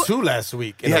 Eddie had 2 last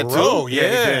week in He a had row. 2? Yeah,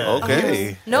 he did.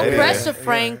 Okay. No Yeah. pressure,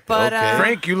 Frank, but Okay.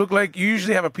 Frank, you look like you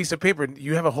usually have a piece of paper.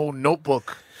 You have a whole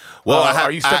notebook. Well,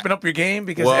 are you stepping up your game?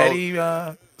 Because well,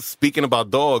 Eddie... Speaking about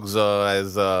dogs,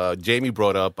 as Jamie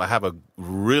brought up, I have a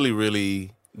really,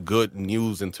 really good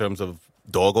news in terms of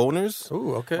dog owners.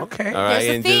 Ooh, okay. okay. All right,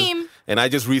 There's a theme. and I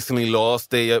just recently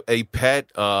lost a pet.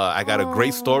 I got a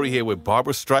great story here with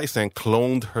Barbara Streisand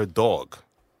cloned her dog.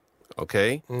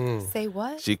 Okay, Say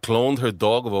what? she cloned her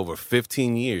dog of over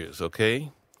 15 years.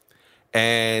 Okay,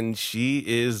 and she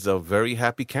is a very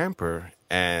happy camper,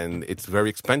 and it's very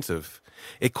expensive.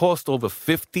 It cost over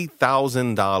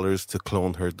 $50,000 to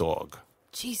clone her dog.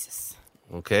 Jesus.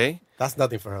 Okay, That's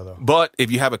nothing for her, though. but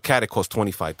if you have a cat, it costs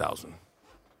 $25,000.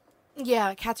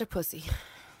 Yeah, cats are pussy.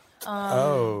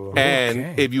 Oh. And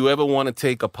Okay. if you ever want to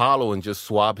take Apollo and just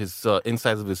swab his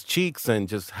insides of his cheeks and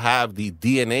just have the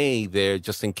DNA there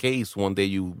just in case one day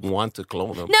you want to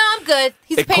clone him. No, I'm good.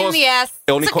 He's a It pain in costs- the ass.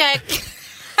 it only It's okay.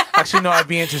 Actually, no, I'd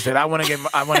be interested. I want to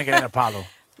get an Apollo.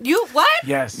 You what?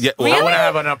 Yes. Yeah, I well, want to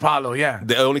have an Apollo. Yeah.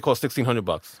 They only cost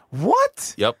 $1,600.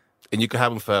 What? Yep. And you can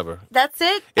have them forever. That's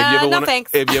it? If you ever No wanna-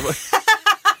 thanks. If you ever,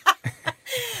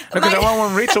 Because I want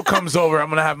when Rachel comes over, I'm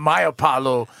gonna have my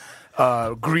Apollo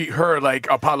greet her like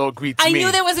Apollo greets I me.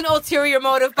 knew there was an ulterior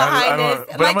motive behind this.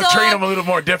 But My I'm gonna dog- train him a little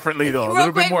more differently though, a Real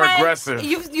little bit quick, more Ryan, aggressive.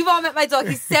 You've all met my dog.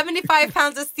 He's 75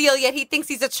 pounds of steel, yet he thinks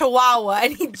he's a chihuahua.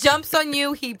 And he jumps on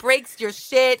you. He breaks your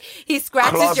shit. He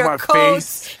scratches Claws your my coat.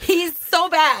 face. He's so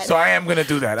bad. So I am gonna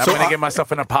do that. I'm So, gonna get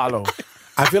myself an Apollo.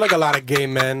 I feel like a lot of gay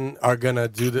men are gonna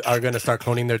start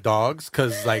cloning their dogs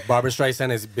because like Barbara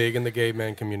Streisand is big in the gay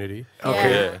man community.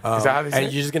 Okay. Yeah. Is that how they say And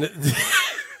it? you're just gonna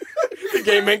the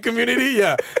gay men community,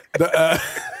 yeah.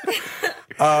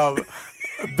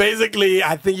 Basically,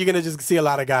 I think you're gonna just see a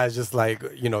lot of guys just like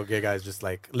gay guys just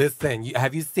like listen.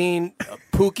 Have you seen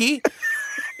Pookie?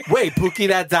 Wait, Pookie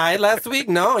that died last week?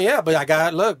 No, yeah, but I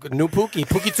got, look, new Pookie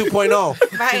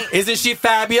 2.0. Right. Isn't she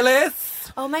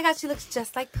fabulous? Oh my God, she looks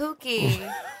just like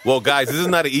Pookie. Well, guys, this is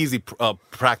not an easy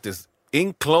practice.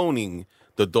 In cloning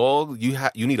the dog,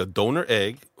 you need a donor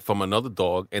egg from another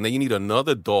dog, and then you need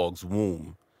another dog's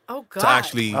womb. Oh, God. To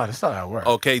actually, that's not how it works.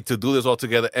 Okay, to do this all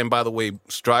together. And by the way,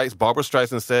 Barbara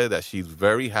Streisand said that she's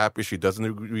very happy. She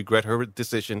doesn't regret her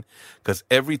decision because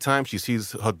every time she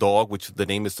sees her dog, which the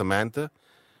name is Samantha,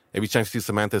 every time she sees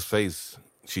Samantha's face,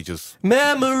 she just...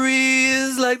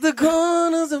 Memories like the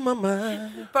corners of my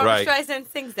mind. Barbara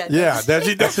Streisand sings that. Yeah,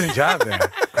 that's a job there.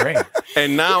 Great.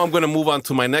 And now I'm going to move on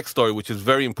to my next story, which is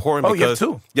very important. Because, you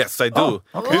have two? Yes, I do.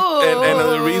 Oh, okay. And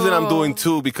the reason I'm doing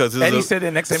two because... And he said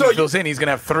the next time he goes in, he's going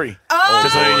to have three.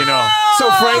 Just so you know.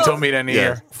 So Frank told me that in the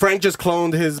year. Frank just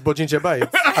cloned his Bochinche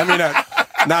Bites. I mean,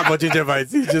 not Bochinche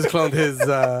Bites. He just cloned his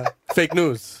fake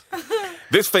news.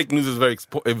 This fake news is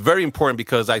very important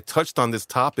because I touched on this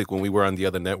topic when we were on the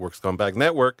other network, Scumbag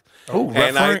Network. Oh,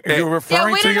 you're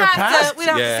referring to your past? We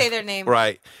don't have to say their name.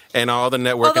 Right. And our other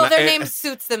network. Although their name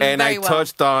suits them very well. And I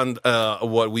touched on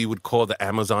what we would call the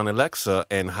Amazon Alexa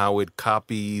and how it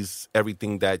copies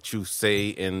everything that you say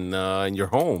in your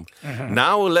home. Mm-hmm.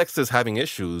 Now Alexa's having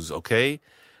issues, okay?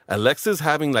 Alexa's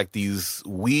having like these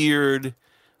weird...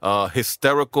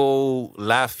 hysterical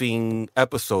laughing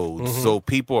episodes. Mm-hmm. So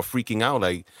people are freaking out.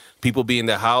 Like people be in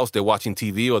their house, they're watching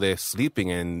TV or they're sleeping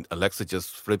and Alexa just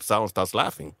flips out and starts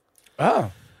laughing.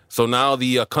 Oh. So now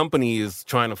the company is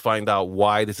trying to find out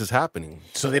why this is happening.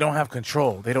 So they don't have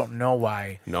control. They don't know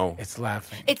why it's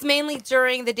laughing. It's mainly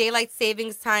during the daylight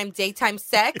savings time, daytime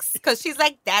sex, because she's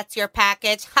like, that's your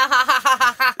package. Ha, ha, ha,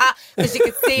 ha, ha, ha. Because you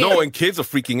can see No, it. and kids are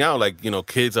freaking out. Like,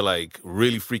 kids are like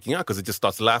really freaking out because it just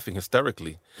starts laughing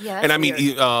hysterically. Yeah, and I mean,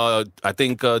 I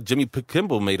think Jimmy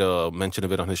Kimmel made a mention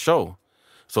of it on his show.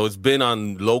 So it's been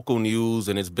on local news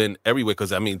and it's been everywhere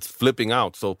because, I mean, it's flipping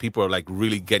out. So people are like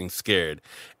really getting scared.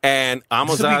 And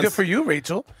Amazon... This will be good for you,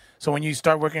 Rachel. So when you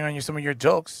start working on some of your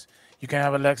jokes, you can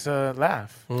have Alexa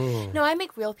laugh. No, I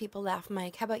make real people laugh,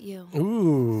 Mike. How about you?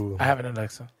 Ooh. I have an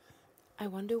Alexa. I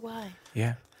wonder why.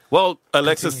 Yeah. Well,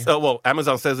 Alexa's...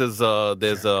 Amazon says there's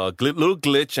a little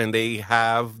glitch and they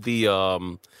have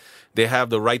the... They have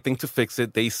the right thing to fix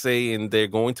it. They say, and they're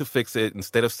going to fix it.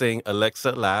 Instead of saying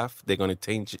Alexa laugh, they're going to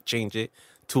change it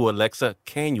to Alexa,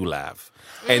 can you laugh?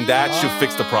 And that should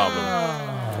fix the problem.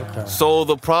 Okay. So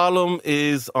the problem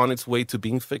is on its way to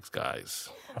being fixed, guys.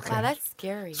 Okay. Wow, that's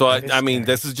scary. So I mean,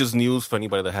 this is just news for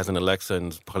anybody that has an Alexa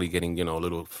and is probably getting a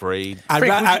little afraid.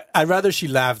 I'd rather she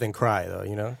laugh than cry,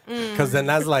 though. Because then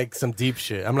that's like some deep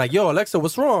shit. I'm like, yo, Alexa,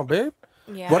 what's wrong, babe?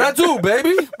 Yeah. What I do,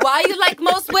 baby? Why you like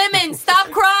most women?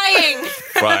 Stop crying.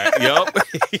 Right. Yup.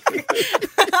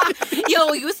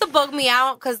 Yo, it used to bug me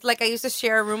out because I used to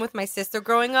share a room with my sister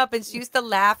growing up, and she used to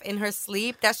laugh in her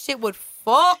sleep. That shit would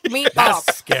fuck me up.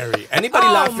 That's scary. Anybody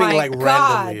laughing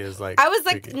randomly is like. I was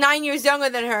freaky. 9 years younger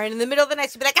than her, and in the middle of the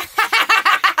night she'd be like,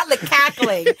 like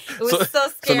cackling. It was so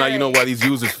scary. So now you know why these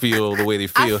users feel the way they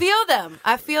feel.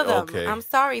 I feel them. Okay. I'm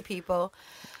sorry, people.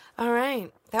 All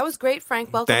right. That was great,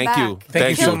 Frank. Welcome back.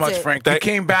 Thank you so much, Frank. You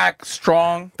came back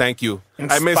strong. Thank you.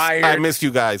 Inspired. I miss you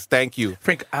guys. Thank you.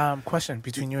 Frank, question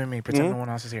between you and me. Pretend no one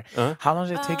else is here. How long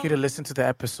did it take you to listen to the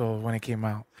episode when it came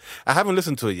out? I haven't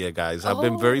listened to it yet, guys. I've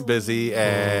been very busy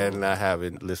and I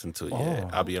haven't listened to it yet.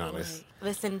 I'll be honest.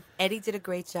 Listen, Eddie did a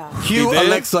great job. Cue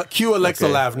Alexa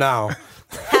laugh now.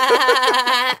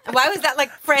 Why was that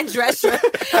like French restaurant?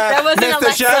 That wasn't Mr.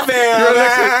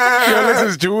 Alexa. Your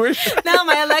Alexa's Jewish? No,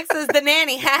 my Alexa's the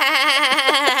nanny.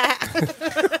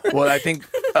 Well, I think,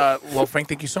 Frank,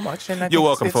 thank you so much. And You're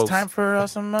welcome, folks. It's time for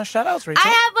some shout-outs, Rachel. I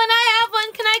have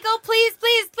one. Can I go, please?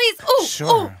 Ooh,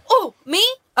 sure. Ooh, me?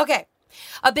 Okay.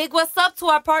 A big what's up to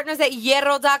our partners at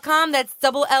Hierro.com. That's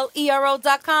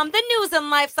LERO.com, the news and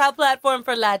lifestyle platform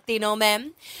for Latino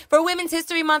men. For Women's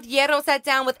History Month, Hierro sat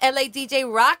down with LA DJ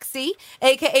Roxy,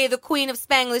 a.k.a. the queen of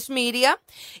Spanglish media.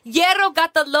 Hierro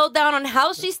got the lowdown on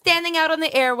how she's standing out on the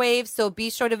airwaves, so be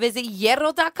sure to visit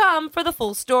Hierro.com for the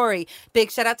full story.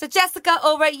 Big shout out to Jessica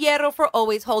over at Hierro for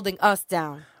always holding us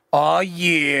down. Oh,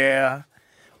 yeah.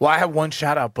 Well, I have one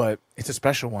shout-out, but it's a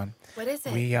special one. What is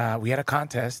it? We had a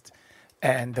contest.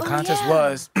 And the contest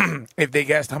was, if they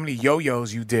guessed how many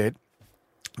yo-yos you did,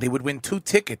 they would win 2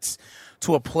 tickets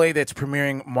to a play that's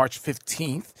premiering March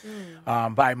 15th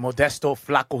by Modesto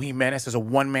Flaco Jimenez. It's a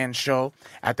one-man show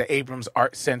at the Abrams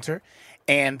Art Center.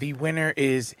 And the winner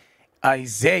is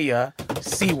Isaiah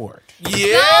Seward. Yeah! So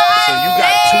you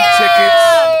got 2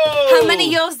 tickets. How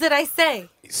many yos did I say?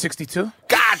 62?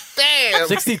 God damn!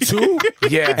 62?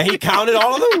 Yeah. And he counted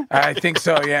all of them? I think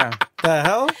so, yeah. The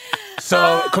hell?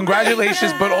 So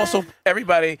congratulations, but also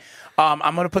everybody. I'm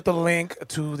going to put the link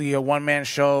to the one-man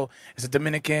show. It's a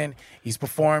Dominican. He's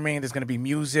performing. There's going to be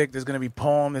music. There's going to be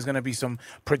poem. There's going to be some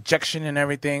projection and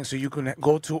everything. So you can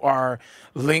go to our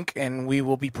link, and we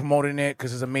will be promoting it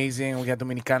because it's amazing. We got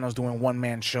Dominicanos doing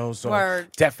one-man shows. So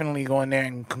definitely go in there.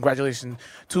 And congratulations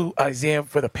to Isaiah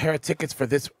for the pair of tickets for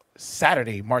this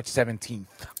Saturday, March 17th.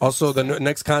 Also, the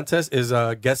next contest is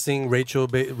guessing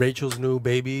Rachel's new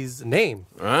baby's name.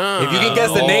 If you can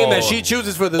guess the name that she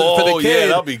chooses for the kid,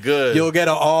 that'll be good. You'll get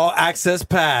an all-access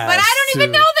pass. But I don't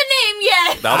even know the name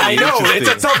yet. I know. It's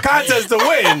a tough contest to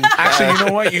win. Actually, you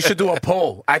know what? You should do a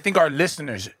poll. I think our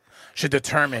listeners should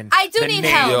determine. I do need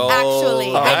help,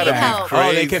 actually. I need help.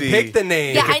 Oh, they can pick the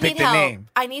name. Yeah, I need help.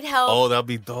 I need help. Oh, that'll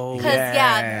be dope.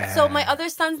 Because, so my other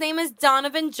son's name is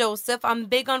Donovan Joseph. I'm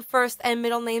big on first and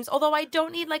middle names, although I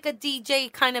don't need like a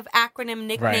DJ kind of acronym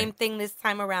nickname thing this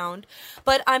time around.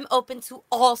 But I'm open to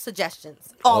all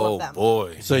suggestions. All of them. Oh,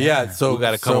 boy. So, we got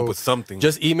to come up with something.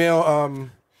 Just email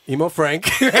Frank.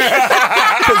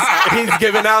 He's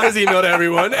giving out his email to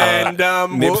everyone. And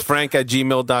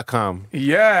nibsfrank@gmail.com.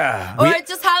 Yeah. Or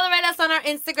just holler at us on our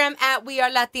Instagram at We Are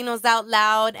Latinos Out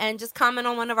Loud and just comment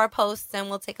on one of our posts and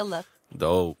we'll take a look.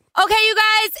 Dope. Okay, you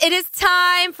guys, it is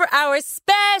time for our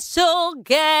special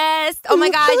guest. Oh my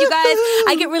God, you guys,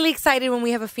 I get really excited when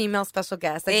we have a female special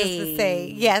guest. Just to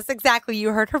say, yes, exactly.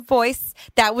 You heard her voice.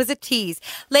 That was a tease.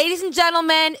 Ladies and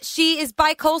gentlemen, she is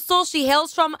bi-coastal. She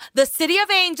hails from the City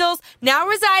of Angels, now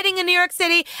residing in New York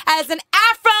City as an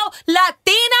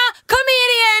Afro-Latina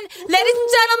comedian. Ladies and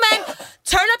gentlemen,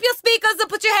 turn up your speakers and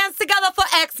put your hands together for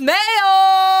X-Mayo.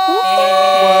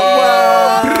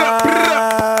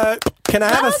 Can I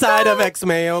have a side of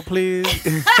X-Mayo, please?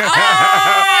 Jamie!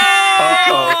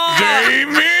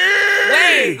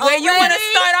 Wait, you want to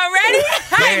start already?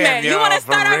 Jaime, you want to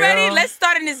start already? Real? Let's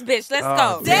start in this bitch. Let's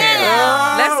go.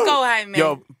 Damn. Let's go, Jaime.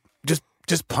 Yo,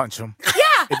 just punch him. Yeah.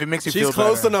 If it makes you feel She's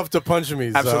close better. enough to punch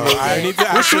me. Absolutely. So I need to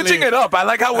we're switching it up. I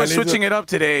like how we're to- switching it up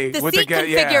today. The with seat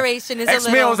configuration is a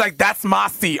X-Mayo little... was like, that's my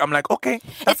seat. I'm like, okay.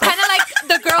 It's kind of like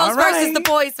the girls All right. versus the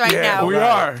boys right now. We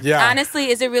are. Yeah. Honestly,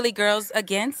 is it really girls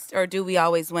against, or do we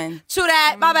always win? True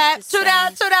that. My bad. True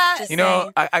that. You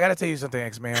know, I got to tell you something,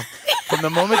 X-Mayo. From the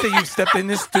moment that you've stepped in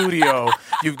this studio,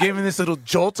 you've given this little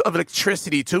jolt of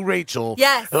electricity to Rachel.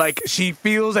 Yes. Like, she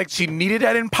feels like she needed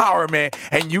that empowerment,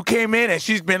 and you came in, and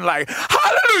she's been like,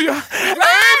 hallelujah.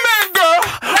 Amen, girl.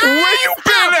 Where you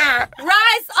been at?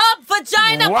 Rise up,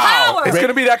 vagina power. It's going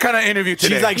to be that kind of interview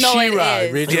today. She's like No, it She-Ra.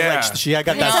 is. Rachel's like, she got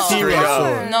that No. serious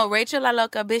sword. No, Rachel La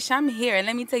Loca, bitch, I'm here. And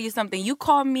let me tell you something. You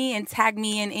call me and tag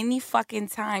me in any fucking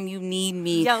time you need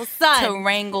me Yo, son, to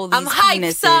wrangle these I'm hyped,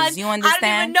 penises. son. You understand? I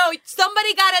don't even know.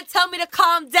 Somebody got to tell me to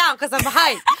calm down because I'm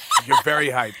hyped. You're very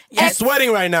hyped. She's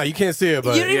sweating right now. You can't see it,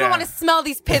 but You don't even want to smell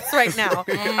these pits right now.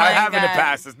 I have in the God.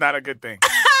 past. It's not a good thing.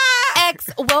 X,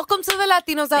 welcome to the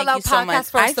Latinos Out Thank Loud you so podcast, much.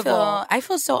 first of all. I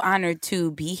feel so honored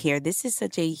to be here. This is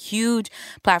such a huge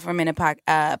platform in a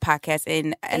podcast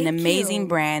and an amazing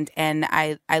brand. And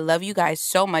I love you guys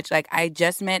so much. Like, I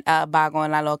just met Bago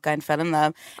and La Loca and fell in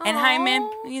love. And Jaime,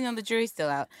 you know, the jury's still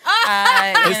out.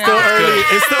 it's still early.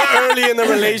 It's still early in the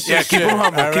relationship. Yeah, keep him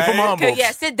humble. all Keep him right? humble. Yeah,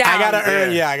 sit down. I gotta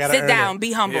earn. Yeah, I gotta Sit earn down. it.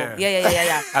 Be humble. Yeah.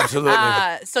 Yeah. Absolutely.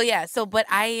 But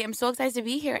I am so excited to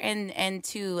be here and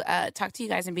to talk to you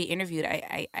guys and be interviewed.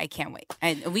 I can't wait.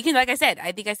 And we can, like I said,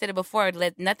 I think I said it before,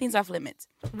 nothing's off limits.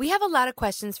 We have a lot of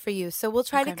questions for you, so we'll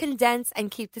try to condense and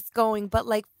keep this going. But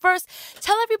like, first,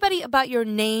 tell everybody about your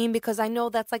name, because I know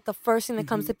that's like the first thing that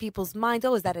comes to people's mind.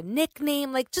 Oh, is that a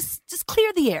nickname? Like, just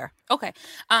clear the air. Okay.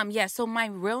 So my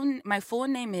full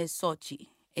name is Xochitl.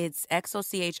 It's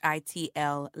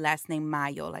Xochitl, last name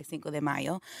Mayo, like Cinco de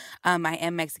Mayo. I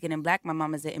am Mexican and Black. My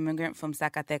mom is an immigrant from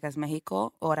Zacatecas,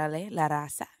 Mexico. Orale, la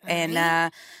raza. And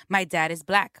my dad is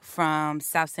Black from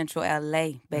South Central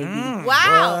LA, baby.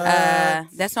 Wow.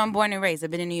 That's where I'm born and raised.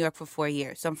 I've been in New York for 4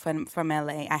 years. So I'm from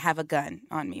LA. I have a gun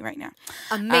on me right now.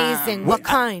 Amazing. What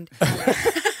kind?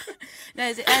 No,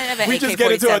 I have an We AK-47. just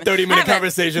get into a 30-minute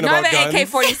conversation about I have an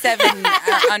guns.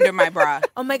 AK-47 under my bra.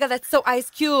 Oh my God, that's so Ice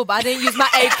Cube. I didn't use my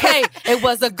AK. It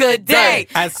was a good day.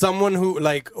 As someone who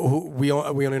we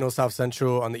only know South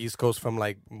Central on the East Coast from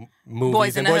like movies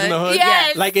Boys in and the Boys in the Hood. Hood.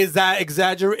 Yes. Like, is that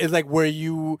exaggerate? Is like where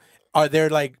you are there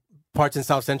like parts in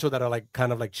South Central that are like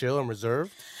kind of like chill and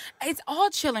reserved? It's all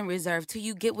chill and reserved till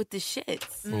you get with the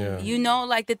shits. Yeah. You know,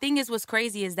 like the thing is, what's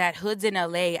crazy is that hoods in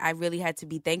LA, I really had to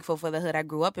be thankful for the hood I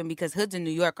grew up in, because hoods in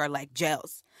New York are like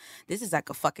jails. This is like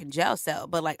a fucking jail cell.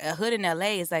 But like a hood in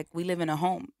LA is like we live in a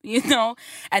home, you know?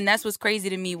 And that's what's crazy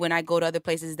to me when I go to other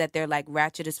places, that they're like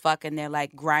ratchet as fuck and they're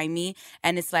like grimy.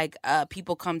 And it's like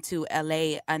people come to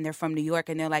LA and they're from New York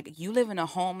and they're like, you live in a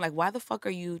home? Like, why the fuck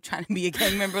are you trying to be a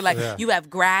gang member? Like, you have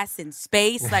grass and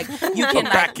space. Like, you can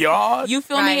like, backyard. You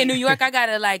feel me? In New York, I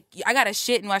gotta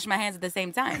shit and wash my hands at the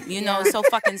same time. You know, it's so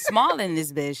fucking small in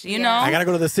this bitch, you know? I gotta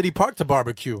go to the city park to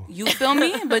barbecue. You feel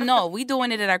me? But no, we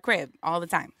doing it at our crib all the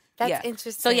time. That's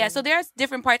interesting. So there's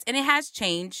different parts, and it has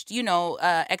changed, you know,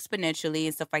 exponentially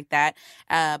and stuff like that.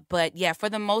 But yeah, for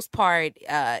the most part,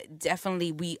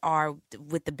 definitely we are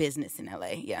with the business in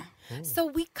LA. Yeah. So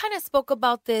we kind of spoke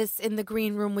about this in the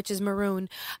green room, which is maroon.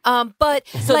 But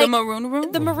so like, the maroon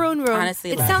room? The maroon room.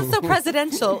 Honestly, it sounds so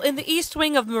presidential. In the East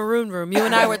Wing of maroon room, you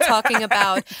and I were talking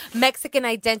about Mexican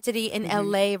identity in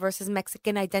LA versus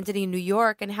Mexican identity in New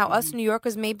York, and how us New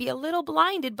Yorkers may be a little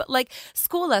blinded, but like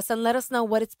school us and let us know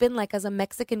what it's been like as a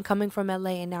Mexican coming from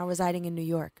LA and now residing in New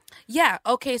York. Yeah.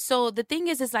 Okay. So the thing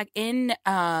is like in,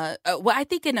 I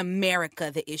think in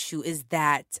America, the issue is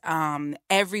that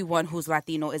everyone who's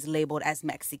Latino is labeled as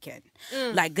Mexican.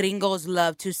 Like gringos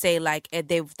love to say like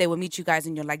they will meet you guys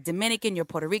and you're like Dominican, you're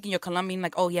Puerto Rican, you're Colombian,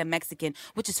 like, oh yeah, Mexican,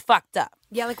 which is fucked up.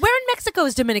 Yeah, like where in Mexico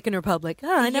is Dominican Republic?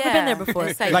 Oh, I've never been there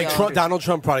before. Like Donald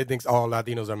Trump probably thinks all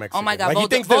Latinos are Mexican. Oh my God, like, he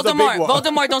thinks there's a big one.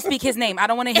 Voldemort, don't speak his name. I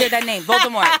don't want to hear that name.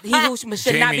 Voldemort, he who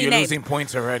should Jamie, not be you're named. losing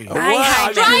points already.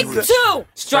 Strike two.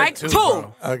 Strike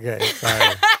two. Okay,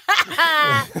 sorry.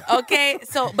 Okay,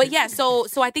 so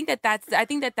I think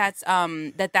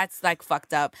that's like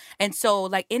fucked up. And so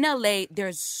like in LA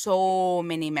there's so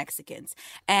many Mexicans,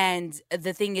 and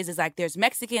the thing is like there's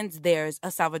Mexicans, there's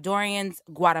Salvadorians,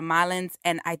 Guatemalans,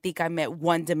 and I think I met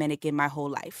one Dominican my whole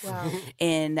life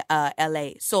in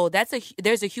LA. So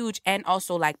there's a huge, and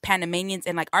also like Panamanians,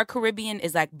 and like our Caribbean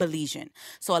is like Belizean.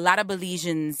 So a lot of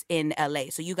Belizeans in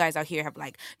LA. So you guys out here have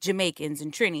like Jamaicans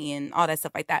and Trini and all that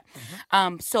stuff like that.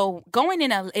 So going in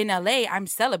LA, I'm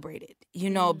celebrated. You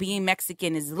know, being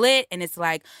Mexican is lit, and it's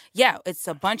like, yeah, it's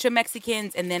a bunch of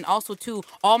Mexicans, and then also too,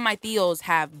 all my tios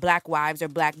have black wives or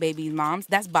black baby moms.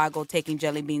 That's Bago taking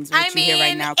jelly beans with you here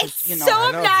right now, because you know. So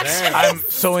obnoxious. I'm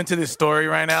so into this story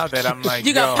right now that I'm like,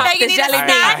 you gonna pop this jelly bean?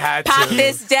 I had pop to.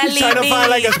 this jelly bean. He's trying to find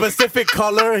like a specific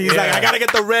color. He's like, I gotta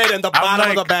get the red and the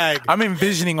bottom of the bag. I'm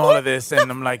envisioning all of this, and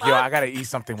I'm like, yo, I gotta eat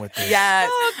something with this. Yeah.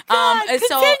 Oh, God. And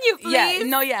Continue, so, yeah, please.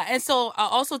 no, yeah, and so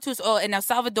also too, and now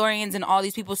Salvadorians and all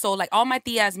these people. So like all my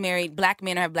tias married black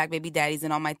men or have black baby daddies,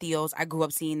 and all my tios, I grew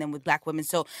up seeing them with black women.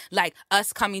 So like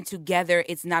us coming together,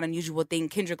 it's not an unusual thing.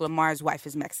 Kendrick Lamar's wife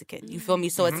is Mexican. You feel me?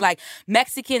 So it's like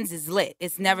Mexicans is lit.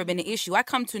 It's never been an issue. I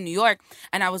come to New York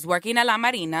and I was working at La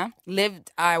Marina.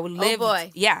 Oh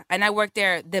boy. Yeah, and I worked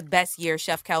there the best year.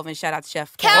 Chef Kelvin, shout out to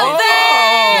Chef Kelvin.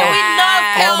 Yeah. We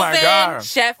love Kelvin. Oh my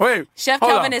God. Chef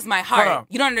Kelvin is my heart.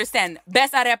 You don't understand.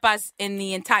 Best arepas in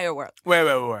the entire world. Wait.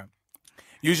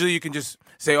 Usually you can just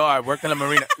say, oh, I worked in the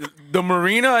marina. The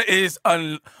marina is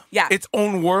its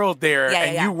own world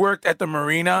there. You worked at the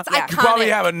marina. It's you probably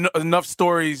have enough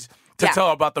stories to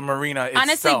tell about the marina itself.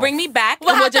 Honestly, bring me back,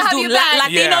 We'll and we'll have to just have do you back.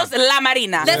 Latinos La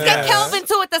Marina. Let's get Kelvin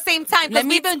too at the same time, because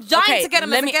we've been dying to get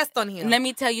him as a guest on here. Let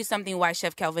me tell you something why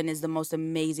Chef Kelvin is the most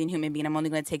amazing human being. I'm only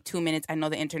going to take 2 minutes. I know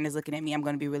the intern is looking at me. I'm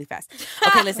going to be really fast.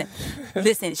 Okay,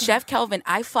 listen. Chef Kelvin,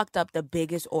 I fucked up the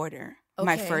biggest order.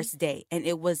 My first day, and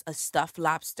it was a stuffed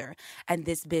lobster, and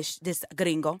this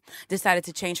gringo decided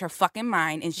to change her fucking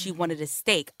mind, and she wanted a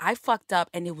steak. I fucked up,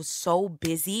 and it was so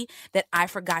busy that I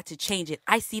forgot to change it.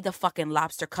 I see the fucking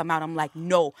lobster come out. I'm like,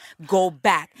 no, go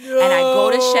back. No. And I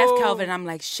go to Chef Kelvin, and I'm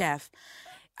like, Chef,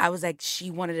 I was like,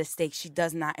 she wanted a steak. She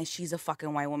does not, and she's a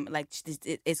fucking white woman. Like,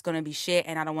 it's gonna be shit,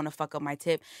 and I don't want to fuck up my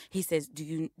tip. He says, do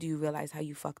you realize how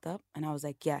you fucked up? And I was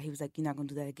like, yeah. He was like, you're not gonna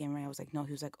do that again, right? I was like, no.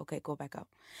 He was like, okay, go back up.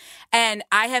 And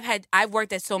I've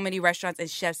worked at so many restaurants,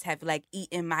 and chefs have like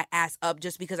eaten my ass up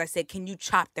just because I said, can you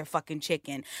chop their fucking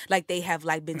chicken? Like, they have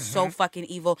like been so fucking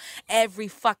evil. Every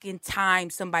fucking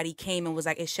time somebody came and was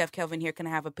like, is Chef Kelvin here? Can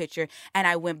I have a picture? And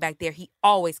I went back there. He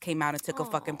always came out and took a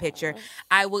fucking picture.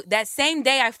 That same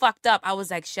day I I fucked up. I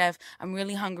was like, chef, I'm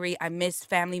really hungry. I missed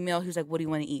family meal. He was like, what do you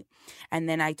want to eat? And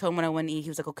then I told him what I want to eat. He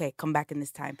was like, okay, come back in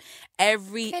this time.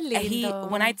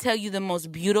 When I tell you the most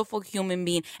beautiful human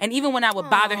being, and even when I would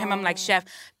bother him, I'm like, chef,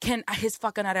 his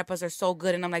fucking arepas are so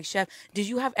good. And I'm like, chef, did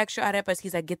you have extra arepas?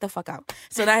 He's like, get the fuck out.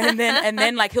 So that, and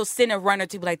then like he'll send a runner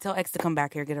to be like, tell X to come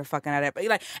back here, get her fucking arepa.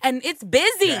 Like, and it's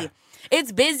busy. Yeah.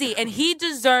 It's busy, and he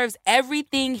deserves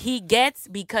everything he gets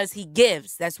because he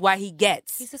gives. That's why he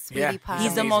gets. He's a sweetie pie.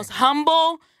 He's the most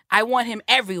humble. I want him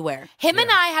everywhere. Him and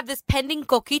I have this pending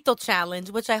coquito challenge,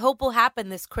 which I hope will happen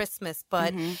this Christmas.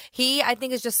 But he, I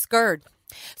think, is just scared.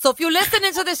 So if you're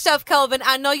listening to this, Chef Kelvin,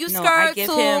 I know you're scared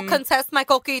to contest my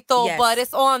coquito, but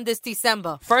it's on this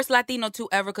December. First Latino to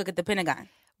ever cook at the Pentagon.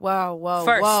 Whoa.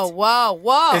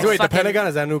 Wait, the Pentagon,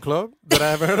 is that a new club that I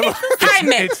haven't heard about?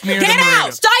 It's near the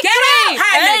marina.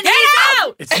 Get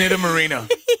out! It's near the marina.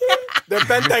 The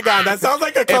Pentagon. That sounds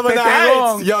like a club in the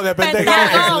Heights. Yo, the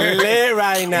Pentagon is lit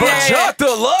right now.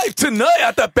 Bachata live tonight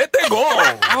at the Pentagon.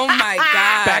 Oh my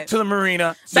God. Back to the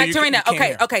marina. Back to the marina.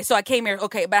 Okay. So I came here.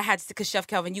 Okay, but I had to, because Chef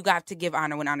Kelvin, you got to give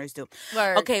honor when honor's due.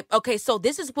 Word. Okay. So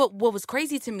this is what was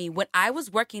crazy to me. When I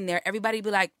was working there, everybody would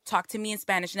be like, talk to me in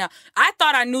Spanish. Now, I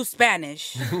thought I knew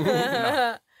Spanish.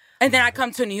 No. And then I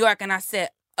come to New York and I said,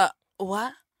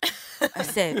 what? I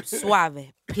said,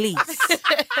 suave, please.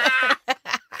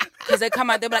 Because they come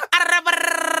out, they're like,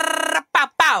 pow,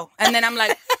 pow. And then I'm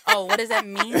like, oh, what does that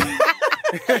mean?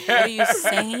 What are you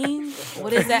saying?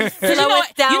 What is that?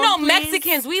 You know,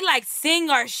 Mexicans, we like sing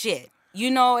our shit.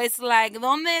 You know, it's like,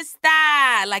 ¿Dónde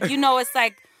está? Like, you know, it's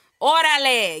like,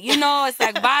 órale. You know, it's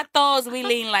like vatos. We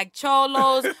lean like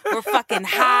cholos. We're fucking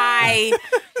high.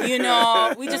 You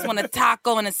know, we just want a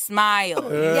taco and a smile.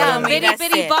 Yeah,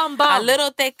 bitty bum bum. A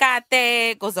little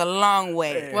tecate goes a long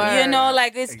way. Word. You know,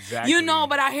 like it's, you know,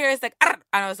 but out here it's like, and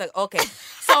I was like, okay.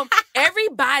 So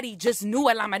everybody just knew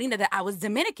at La Marina that I was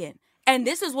Dominican. And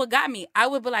this is what got me. I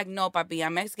would be like, no, papi,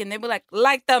 I'm Mexican. They'd be like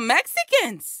the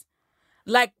Mexicans.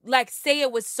 Like say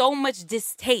it with so much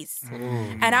distaste.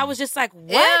 And I was just like,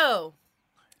 what? Ew.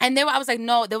 And I was like,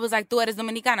 no. They was like, tú eres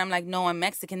Dominicana. I'm like, no, I'm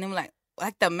Mexican. They were like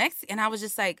the Mexican. And I was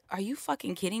just like, are you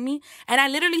fucking kidding me? And I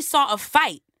literally saw a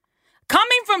fight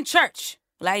coming from church.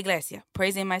 La Iglesia,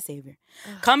 praising my Savior.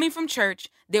 Coming from church,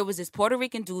 there was this Puerto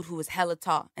Rican dude who was hella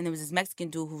tall. And there was this Mexican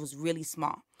dude who was really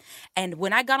small. And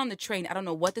when I got on the train, I don't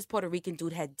know what this Puerto Rican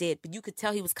dude had did, but you could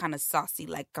tell he was kind of saucy.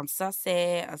 Like, I'm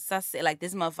saucy. Like,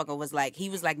 this motherfucker was like, he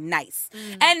was like nice.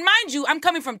 And mind you, I'm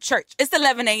coming from church. It's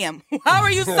 11 a.m. How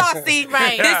are you saucy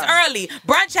this early?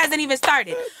 Brunch hasn't even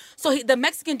started. So the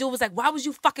Mexican dude was like, why was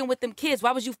you fucking with them kids?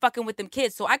 Why was you fucking with them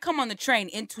kids? So I come on the train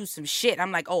into some shit.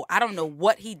 I'm like, oh, I don't know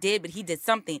what he did, but he did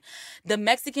something. The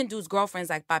Mexican dude's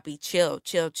girlfriend's like, papi, chill.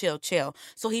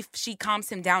 So she calms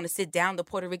him down to sit down. The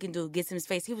Puerto Rican dude gets in his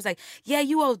face. He was like, yeah,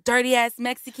 you old dirty ass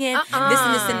Mexican. This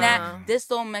and this and that. This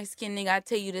little Mexican nigga, I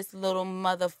tell you, this little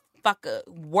motherfucker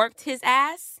worked his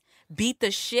ass. Beat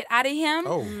the shit out of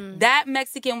him. That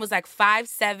Mexican was like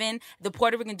 5'7". The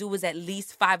Puerto Rican dude was at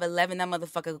least 5'11". That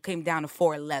motherfucker came down to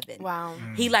 4'11". Wow.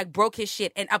 He like broke his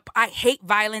shit. And I hate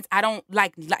violence. I don't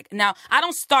like now I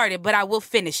don't start it, but I will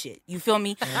finish it. You feel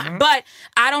me? But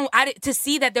to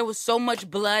see that there was so much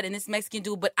blood in this Mexican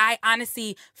dude, but I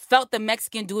honestly felt the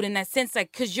Mexican dude in that sense,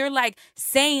 like, cause you're like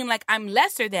saying like I'm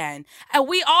lesser than. And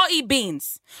we all eat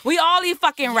beans. We all eat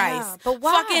fucking rice. But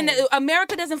why? Fucking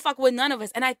America doesn't fuck with none of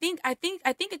us. And I think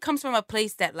it comes from a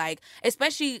place that, like,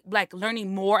 especially like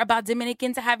learning more about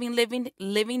Dominicans having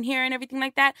living here and everything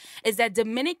like that, is that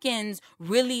Dominicans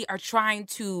really are trying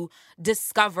to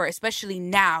discover, especially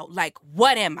now, like,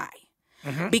 what am I?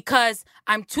 Because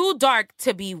I'm too dark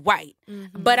to be white,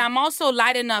 but I'm also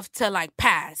light enough to like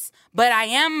pass. But I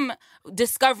am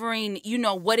discovering, you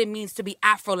know, what it means to be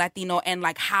Afro-Latino and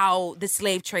like how the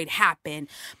slave trade happened.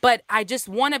 But I just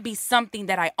want to be something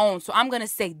that I own. So I'm going to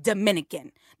say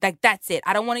Dominican. Like, that's it.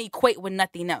 I don't want to equate with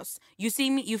nothing else. You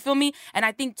see me? You feel me? And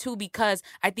I think too, because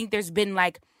I think there's been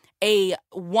like a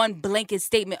one blanket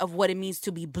statement of what it means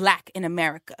to be black in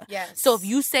America. Yes. So if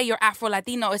you say you're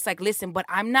Afro-Latino, it's like, listen, but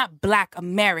I'm not black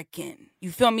American. You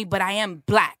feel me? But I am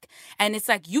black. And it's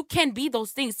like, you can be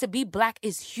those things. To be black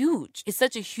is huge. It's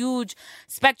such a huge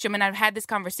spectrum. And I've had this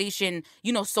conversation,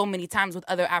 you know, so many times with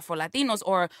other Afro-Latinos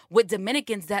or with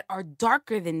Dominicans that are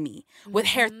darker than me, with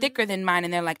hair thicker than mine.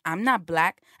 And they're like, I'm not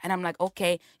black. And I'm like,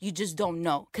 okay, you just don't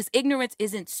know. Because ignorance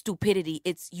isn't stupidity.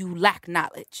 It's you lack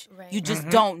knowledge. Right. You just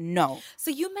don't know. So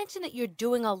you mentioned that you're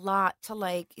doing a lot to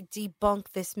like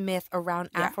debunk this myth around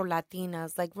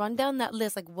Afro-Latinas. Like, run down that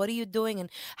list. Like, what are you doing and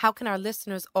how can our listeners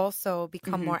listeners also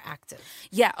become more active?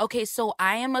 Yeah, okay, so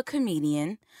I am a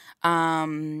comedian.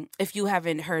 If you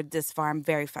haven't heard this far, I'm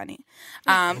very funny.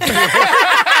 Don't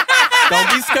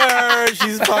be scared.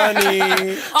 She's funny.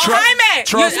 Jaime!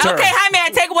 Trust her. Okay, Jaime, I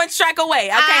take one strike away.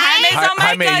 Okay, Jaime's on my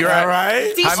Jaime, you're all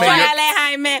right.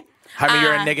 Jaime. Jaime,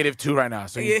 you're a -2 right now,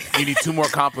 so you need 2 more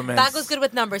compliments. Bago's good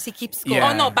with numbers. He keeps score.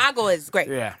 Yeah. Oh no, Bago is great.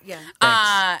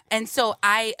 Yeah. And so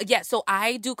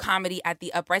I do comedy at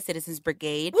the Upright Citizens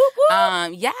Brigade.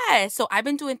 So I've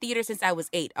been doing theater since I was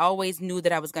 8. I always knew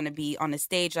that I was going to be on the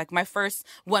stage. Like my first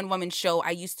one-woman show,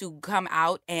 I used to come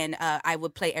out and I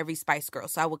would play every Spice Girl.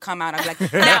 So I would come out, I'd be like,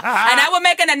 now, and I would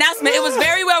make an announcement. It was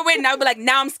very well written. I would be like,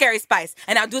 now I'm Scary Spice.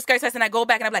 And I'll do Scary Spice and I go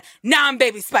back and I'd be like, now I'm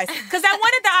Baby Spice. Because I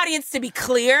wanted the audience to be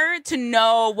clear, to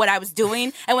know what I was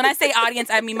doing. And when I say audience,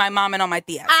 I mean my mom and all my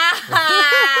tias.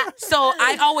 So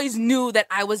I always knew that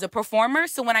I was a performer.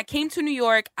 So when I came to New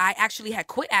York, I actually had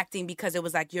quit acting because it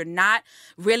was like, you're not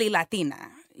really Latina.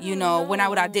 You know, when I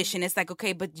would audition, it's like,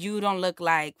 okay, but you don't look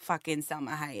like fucking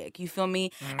Salma Hayek. You feel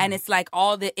me? And it's like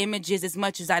all the images, as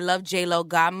much as I love J-Lo,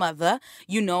 Godmother,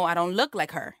 you know, I don't look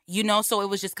like her, you know? So it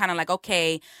was just kind of like,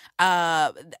 okay,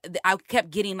 I kept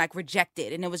getting like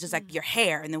rejected. And it was just like your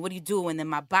hair. And then what do you do? And then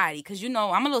my body. Because, you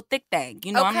know, I'm a little thick thing.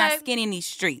 You know, I'm not skinny in these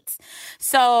streets.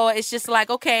 So it's just like,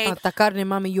 okay. Tanta carne,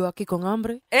 mami, yo aquí con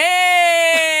hambre.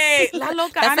 Hey! La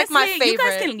loca. That's honestly, like my favorite. You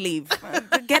guys can leave.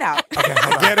 Get out. Okay,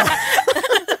 get out.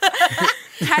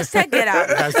 Hashtag get out.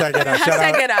 Hashtag get out.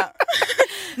 Hashtag get out.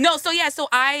 No, so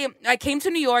I came to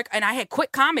New York and I had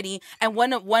quit comedy, and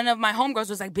one of my homegirls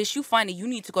was like, "Bitch, you funny. You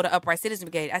need to go to Upright Citizen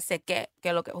Brigade." I said, "Get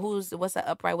look at what's an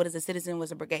upright? What is a citizen?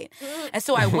 What's a brigade?" And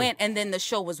so I went, and then the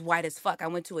show was white as fuck. I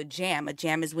went to a jam. A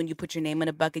jam is when you put your name in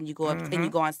a bucket and you go up and you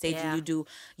go on stage and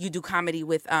you do comedy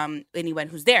with anyone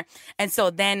who's there. And so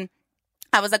then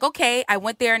I was like, okay. I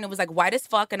went there and it was like white as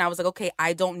fuck, and I was like, okay,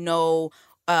 I don't know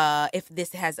if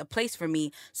this has a place for me.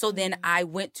 So then I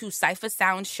went to Cypher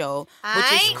Sound Show,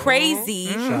 which is crazy.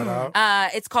 Shout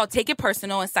out. It's called Take It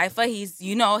Personal. And Cypher, he's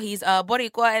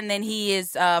Boricua, and then he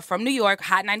is from New York,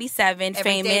 Hot 97,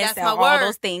 famous, all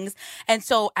those things. And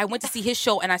so I went to see his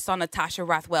show, and I saw Natasha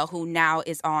Rothwell, who now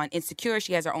is on Insecure.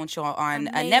 She has her own show on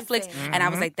Netflix. And I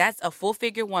was like, that's a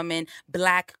full-figure woman,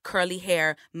 black, curly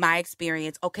hair, my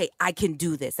experience. Okay, I can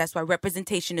do this. That's why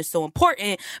representation is so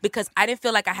important, because I didn't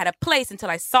feel like I had a place until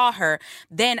I saw her.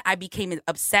 Then I became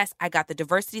obsessed. I got the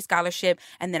diversity scholarship,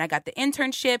 and then I got the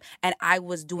internship, and I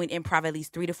was doing improv at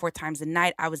least 3 to 4 times a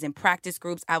night. I was in practice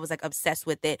groups. I was like obsessed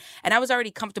with it, and I was already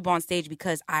comfortable on stage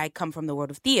because I come from the world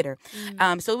of theater.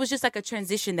 So it was just like a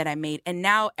transition that I made, and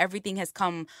now everything has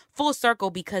come full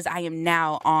circle because I am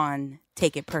now on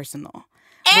Take It Personal.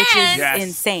 Which is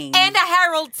insane. And a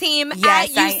Herald team at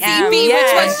UCB, Yes.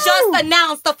 which was just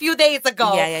announced a few days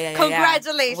ago. Yeah.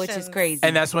 Congratulations. Which is crazy.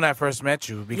 And that's when I first met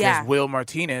you, because Will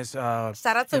Martinez. Shout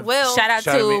out to Will. Shout out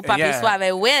to Papi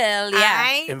Suave Will.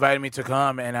 Yeah. Invited me to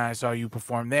come, and I saw you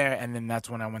perform there. And then that's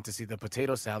when I went to see the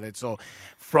potato salad. So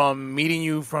from meeting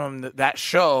you from that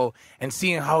show and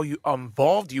seeing how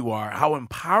involved you are, how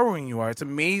empowering you are, it's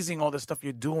amazing all the stuff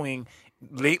you're doing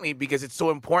lately, because it's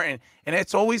so important. And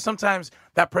it's always sometimes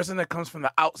that person that comes from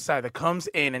the outside that comes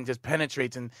in and just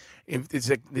penetrates, and it's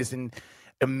like this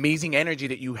amazing energy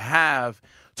that you have.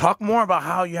 Talk more about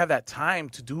how you have that time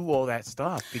to do all that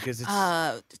stuff, because it's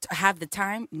have the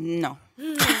time? No.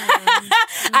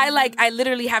 I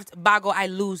literally have to, Bago, I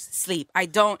lose sleep. I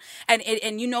don't,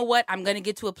 and you know what? I'm going to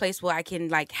get to a place where I can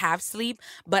like have sleep,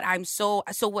 but I'm so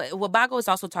what Bago is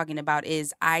also talking about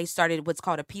is I started what's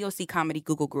called a POC comedy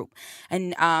Google group.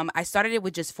 And I started it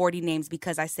with just 40 names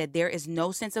because I said, there is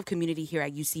no sense of community here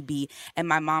at UCB. And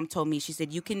my mom told me, she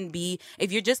said, you can be,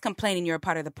 if you're just complaining, you're a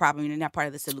part of the problem, you're not part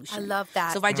of the solution. I love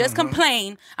that. So if I just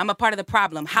complain, I'm a part of the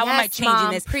problem. How am I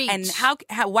changing this? Preach. And how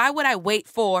why would I wait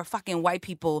for fucking white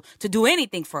people to do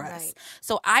anything for us? Right.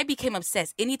 So I became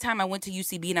obsessed. Anytime I went to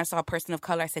UCB and I saw a person of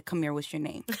color, I said, come here, what's your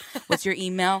name? What's your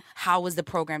email? How was the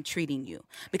program treating you?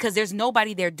 Because there's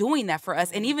nobody there doing that for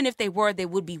us. And even if they were, they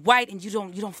would be white, and you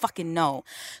don't fucking know.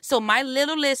 So my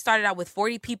little list started out with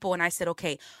 40 people, and I said,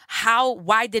 okay,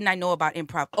 why didn't I know about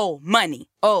improv? Oh, money.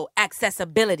 Oh,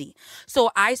 accessibility.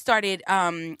 So I started,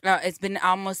 it's been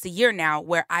almost a year now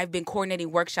where I've been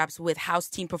coordinating workshops with house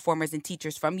team performers and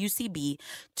teachers from UCB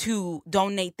to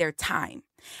donate their time.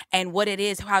 And what it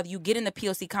is, how you get in the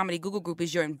POC Comedy Google group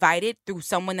is you're invited through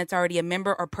someone that's already a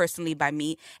member or personally by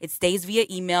me. It stays via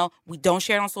email. We don't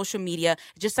share it on social media,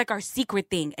 just like our secret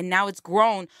thing. And now it's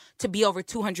grown to be over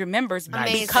 200 members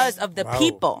because of the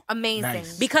people. Amazing.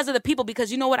 Nice. Because of the people.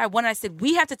 Because you know what I wanted? I said,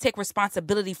 we have to take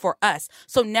responsibility for us.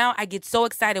 So now I get so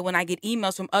excited when I get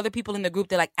emails from other people in the group.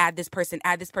 They're like, add this person,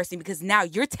 because now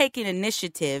you're taking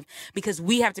initiative because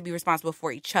we have to be responsible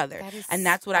for each other. And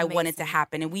that's what I wanted to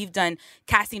happen. And we've done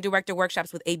casting director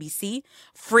workshops with ABC,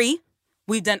 free.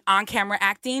 We've done on-camera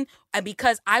acting, and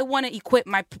because I want to equip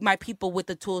my people with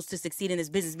the tools to succeed in this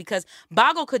business. Because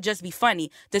Bago could just be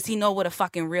funny. Does he know what a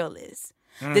fucking reel is?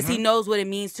 Does he knows what it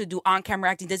means to do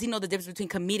on-camera acting? Does he know the difference between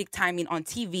comedic timing on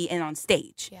TV and on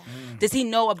stage? Yeah. Does he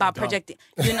know about projecting?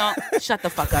 You know, shut the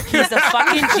fuck up. He's a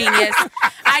fucking genius.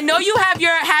 I know you have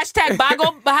your hashtag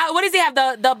Bago. What does he have?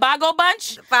 The Bago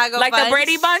bunch? Bago like bunch. the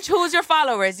Brady bunch? Who's your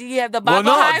followers? You have the Bago Well,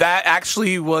 no, hive? that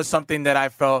actually was something that I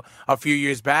felt a few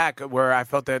years back where I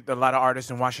felt that a lot of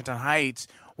artists in Washington Heights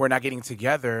were not getting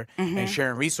together and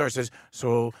sharing resources.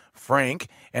 So Frank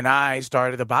and I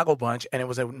started the Bago Bunch, and it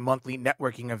was a monthly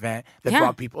networking event that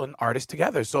brought people and artists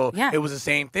together. So it was the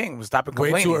same thing. Was stopping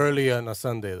complaining. Way too early on a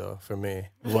Sunday, though, for me. It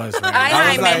was. Man. I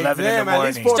was like, 11 in the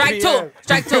morning. Strike two.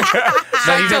 Strike two.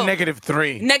 So he's at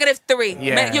 -3. -3.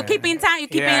 Yeah. You're keeping time. You're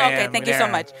keeping okay. Thank you so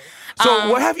much. So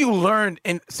what have you learned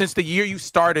since the year you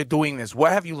started doing this?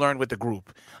 What have you learned with the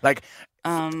group? Like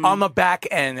on the back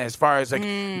end, as far as like,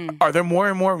 are there more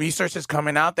and more resources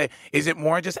coming out? That is it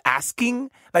more just asking?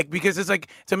 Like, because it's like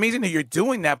it's amazing that you're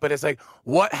doing that, but it's like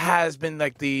what has been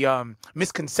like the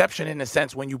misconception in a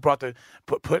sense when you brought the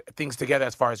put things together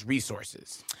as far as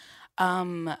resources?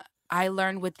 I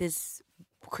learned with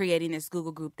creating this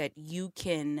Google group that you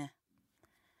can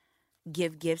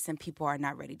give gifts and people are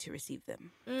not ready to receive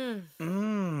them.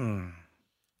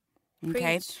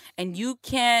 Okay, Preach. and you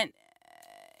can't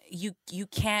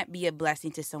be a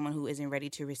blessing to someone who isn't ready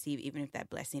to receive, even if that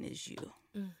blessing is you.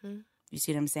 You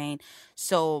see what I'm saying?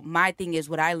 So my thing is,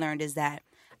 what I learned is that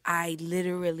I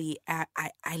literally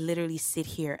sit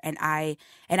here and I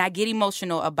get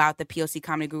emotional about the POC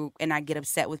Comedy Group, and I get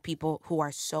upset with people who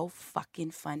are so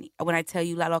fucking funny. When I tell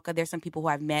you, La Loca, there's some people who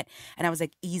I've met, and I was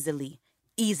like, easily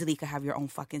could have your own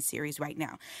fucking series right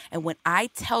now. And when I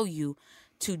tell you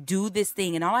to do this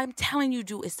thing, and all I'm telling you to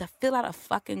do is to fill out a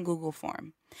fucking Google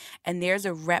form. And there's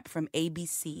a rep from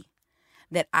ABC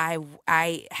that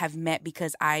I have met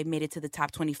because I made it to the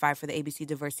top 25 for the ABC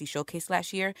Diversity Showcase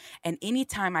last year. And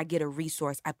anytime I get a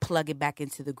resource, I plug it back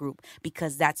into the group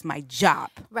because that's my job.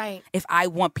 Right. If I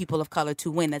want people of color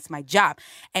to win, that's my job.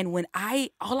 And when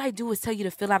all I do is tell you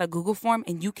to fill out a Google form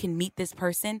and you can meet this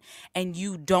person and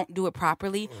you don't do it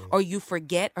properly or you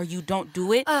forget or you don't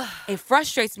do it, it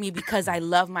frustrates me because I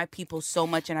love my people so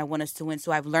much and I want us to win.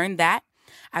 So I've learned that.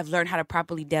 I've learned how to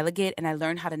properly delegate, and I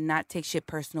learned how to not take shit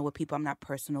personal with people I'm not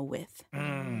personal with.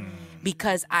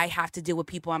 Because I have to deal with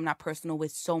people I'm not personal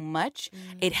with so much,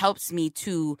 it helps me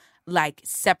to like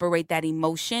separate that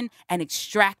emotion and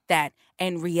extract that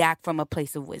and react from a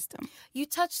place of wisdom. You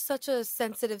touched such a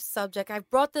sensitive subject. I've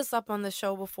brought this up on the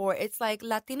show before. It's like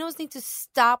Latinos need to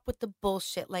stop with the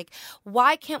bullshit. Like,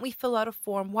 why can't we fill out a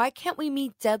form? Why can't we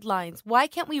meet deadlines? Why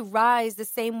can't we rise the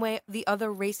same way the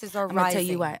other races are rising?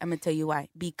 I'm going to tell you why.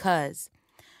 Because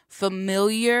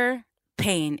familiar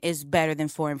pain is better than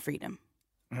foreign freedom.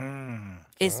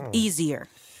 It's easier.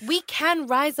 We can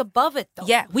rise above it, though.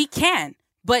 Yeah, we can.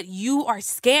 But you are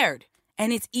scared.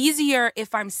 And it's easier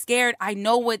if I'm scared. I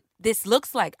know what this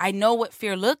looks like. I know what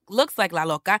fear looks like, La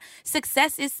Loca.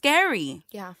 Success is scary.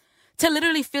 Yeah. To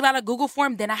literally fill out a Google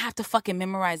form, then I have to fucking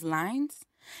memorize lines.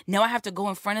 Now I have to go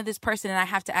in front of this person and I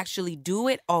have to actually do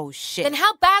it. Oh, shit. Then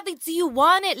how badly do you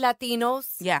want it,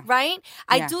 Latinos? Yeah. Right?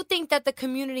 I Yeah. do think that the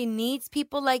community needs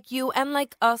people like you and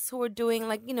like us who are doing,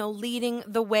 like, you know, leading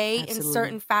the way in Absolutely.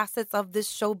 certain facets of this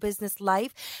show business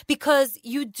life, because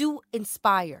you do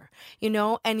inspire, you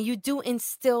know, and you do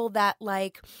instill that,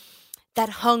 like, that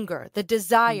hunger, the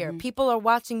desire. People are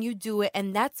watching you do it,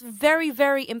 and that's very,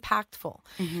 very impactful.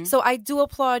 So I do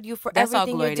applaud you for That's all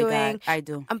everything glory you're to God. doing. I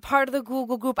do. I'm part of the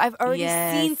Google group. I've already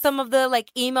Yes. seen some of the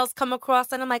like emails come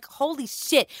across, and I'm like, holy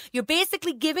shit. You're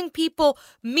basically giving people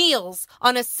meals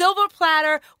on a silver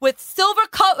platter with silver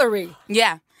cutlery.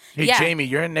 Yeah. Hey, yeah. Jamie,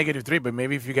 you're in -3, but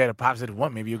maybe if you get a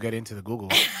 +1, maybe you'll get into the Google.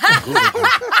 Google group.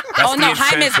 Oh, no. the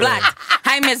Jaime is incentive. black.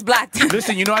 Jaime is black.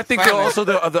 Listen, you know, I think also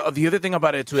the other thing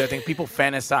about it, too, I think people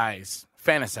fantasize.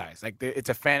 Like, it's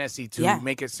a fantasy to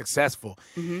make it successful.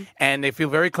 And they feel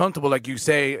very comfortable, like you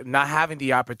say, not having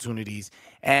the opportunities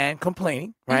and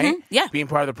complaining, right? Yeah. Being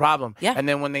part of the problem. Yeah. And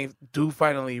then when they do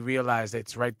finally realize that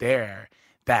it's right there,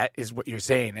 that is what you're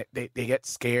saying. They get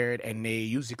scared and they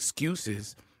use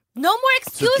excuses. No more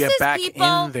excuses, to get back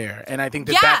people. in there. And I think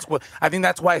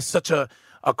that's why it's such a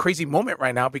crazy moment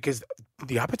right now, because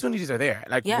the opportunities are there.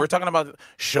 Like we're talking about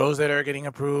shows that are getting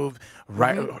approved.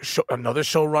 Right, another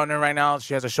showrunner right now.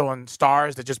 She has a show on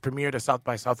Stars that just premiered at South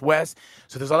by Southwest.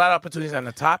 So there's a lot of opportunities on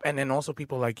the top, and then also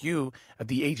people like you,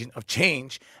 the agent of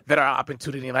change, that are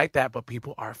opportunity like that. But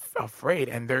people are afraid,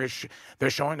 and they're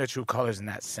showing their true colors in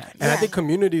that sense. And I think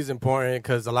community is important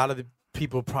because a lot of the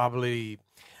people probably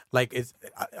it's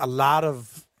a lot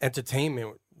of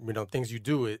entertainment. Things you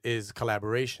do is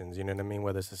collaborations, you know what I mean?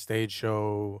 Whether it's a stage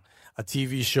show, a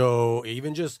TV show,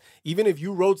 even if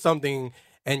you wrote something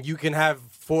and you can have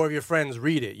 4 of your friends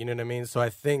read it, you know what I mean? So I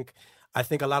think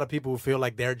a lot of people feel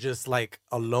like they're just like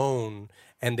alone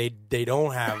and they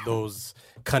don't have those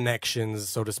connections,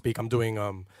 so to speak. I'm doing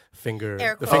finger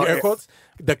air quotes,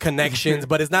 the connections,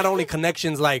 but it's not only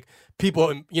connections like people,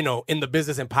 in the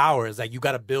business and power. It's like you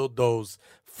got to build those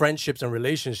friendships and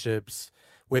relationships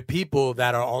with people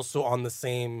that are also on the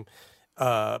same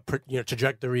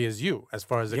trajectory as you as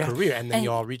far as a career, and then you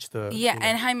all reach the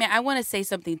And Jaime, I want to say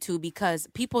something too, because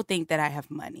people think that I have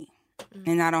money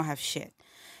and I don't have shit.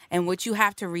 And what you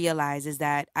have to realize is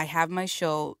that I have my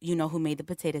show, Who Made the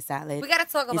Potato Salad. We got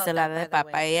to talk about that, by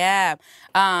the way. Yeah.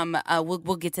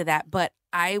 We'll get to that. But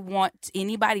I want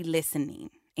anybody listening,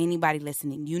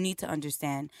 you need to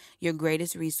understand your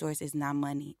greatest resource is not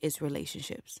money, it's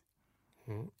relationships.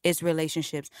 It's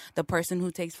relationships. The person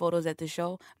who takes photos at the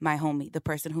show, my homie. The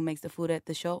person who makes the food at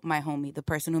the show, my homie. The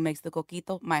person who makes the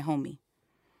coquito, my homie.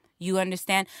 You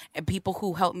understand? And people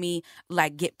who help me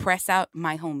get press out,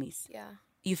 my homies. Yeah.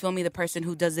 You feel me? The person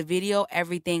who does the video,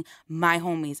 everything, my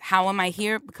homies. How am I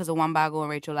here? Because of Juan Bago and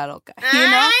Rachel La Loca. You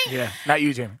know? Yeah, not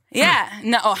you, Jim. Yeah.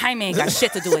 No, Jaime ain't got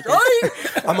shit to do with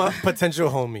this. I'm a potential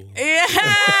homie. Yeah.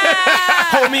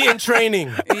 Homie in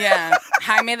training. Yeah.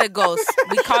 Jaime the ghost.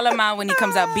 We call him out when he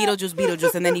comes out,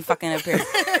 Beetlejuice, and then he fucking appears.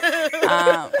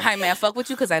 Jaime, I fuck with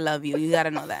you because I love you. You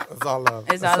gotta know that. It's all love.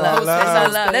 It's all love.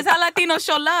 That's how Latinos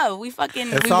show love. We roast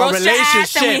your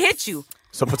ass and we hit you.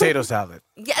 So potato salad.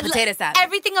 Yeah, potato salad.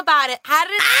 Everything about it. How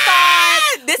did it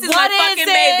start? This is my fucking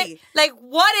baby.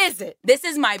 What is it? This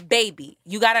is my baby.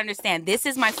 You got to understand. This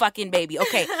is my fucking baby.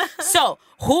 Okay, so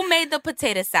who made the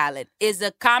potato salad is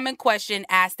a common question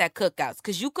asked at cookouts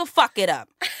because you could fuck it up.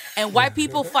 And white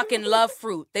people fucking love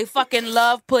fruit. They fucking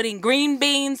love putting green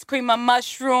beans, cream of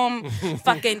mushroom,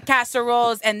 fucking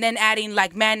casseroles, and then adding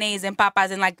mayonnaise and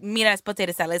papas and mira es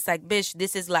potato salad. It's like, bitch,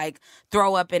 this is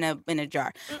throw up in a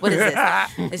jar. What is this?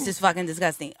 It's just fucking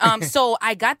disgusting. So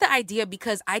I got the idea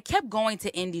because I kept going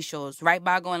to indie shows, right?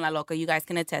 Bago and La Loca. You guys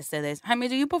can attest to this. Jaime,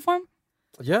 do you perform?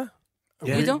 Yeah.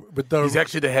 Yeah. You do? He's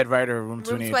actually the head writer of Room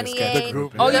 28. The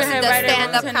group. Oh, you're head writer.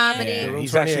 Stand-up comedy. Yeah,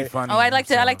 he's actually funny. Oh, I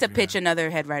like to pitch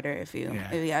another head writer if you.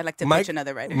 Yeah, I'd like to pitch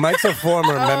another writer. Mike's a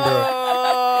former member.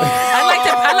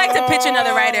 I like to pitch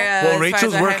another writer. Well,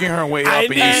 Rachel's working her way up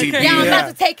in ECP. Yeah, I'm about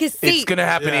to take his seat. It's gonna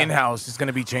happen in-house. It's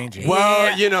gonna be changing.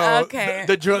 Well, okay.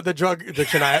 the drug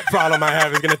addiction problem I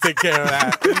have is gonna take care of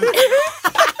that.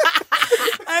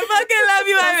 I fucking love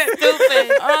you. I'm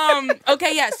stupid.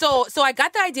 Okay, yeah. So I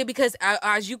got the idea because,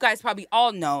 as you guys probably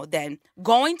all know, then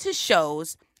going to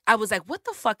shows, I was like, what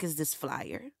the fuck is this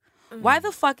flyer? Why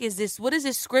the fuck is this? What is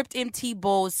this script MT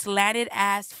Bowl slanted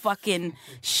ass fucking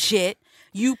shit?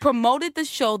 You promoted the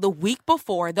show the week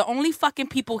before. The only fucking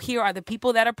people here are the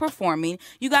people that are performing.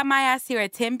 You got my ass here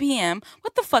at 10 p.m.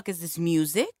 What the fuck is this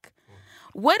music?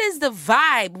 What is the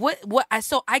vibe?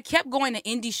 So I kept going to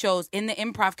indie shows in the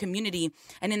improv community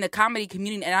and in the comedy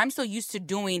community, and I'm so used to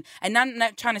doing, and I'm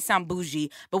not trying to sound bougie,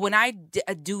 but when I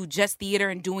do just theater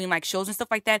and doing shows and stuff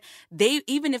like that,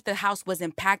 even if the house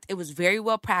wasn't packed, it was very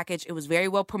well packaged, it was very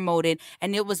well promoted,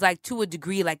 and it was to a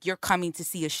degree you're coming to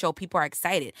see a show. People are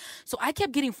excited. So I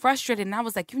kept getting frustrated, and I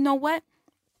was like, you know what?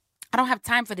 I don't have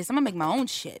time for this. I'm going to make my own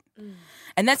shit.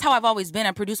 And that's how I've always been.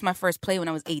 I produced my first play when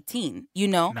I was 18,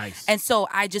 Nice. And so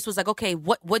I just was like, okay,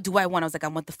 what do I want? I was like, I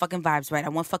want the fucking vibes right. I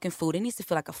want fucking food. It needs to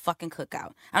feel like a fucking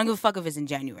cookout. I don't give a fuck if it's in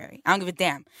January. I don't give a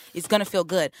damn. It's going to feel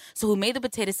good. So Who Made the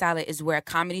Potato Salad is where a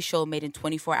comedy show made in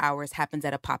 24 hours happens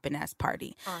at a poppin'-ass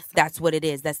party. Awesome. That's what it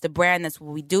is. That's the brand. That's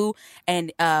what we do.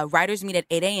 And writers meet at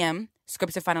 8 a.m.,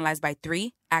 Scripts are finalized by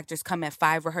 3. Actors come at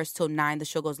 5, rehearse till 9. The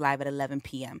show goes live at 11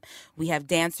 p.m. We have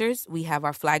dancers. We have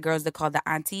our fly girls that call the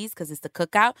aunties because it's the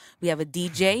cookout. We have a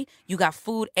DJ. You got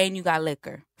food and you got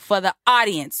liquor. For the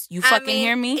audience. You fucking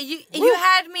hear me? You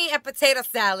had me at potato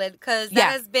salad because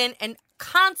that has been a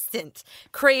constant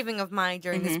craving of mine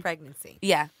during this pregnancy.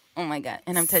 Yeah. Oh my God.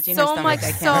 And I'm touching so her stomach.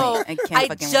 Much I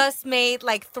just made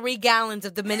 3 gallons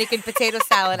of Dominican potato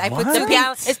salad. I put some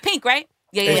gallons. It's pink, right?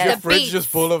 Yeah, Is yeah. your The fridge beets. just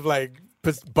full of like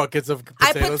buckets of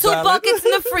I potato put 2 salad? buckets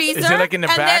in the freezer, Is it like in the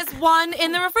and back? there's one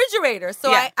in the refrigerator.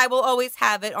 So Yeah. I will always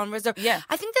have it on reserve. Yeah.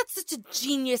 I think that's such a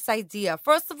genius idea.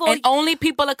 First of all, And only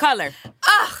people of color.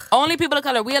 Only people of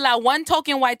color. We allow one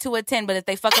token white to attend, but if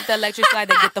they fuck up the electric slide,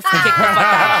 they get the kick the fuck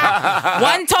out.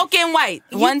 One token white.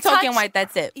 One token white,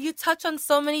 that's it. you touch on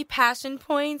so many passion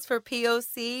points for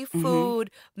POC,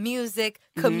 food, music,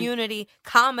 community,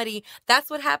 comedy. That's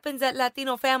what happens at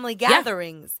Latino family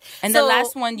gatherings. And So- the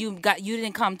last one you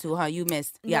didn't come to, huh? You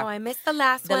missed. Yeah. No, I missed the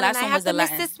last The one, last and I one have was the to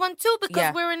miss Latin. this one too because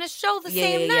Yeah. we're in a show the yeah,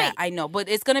 same yeah, night. yeah. I know, but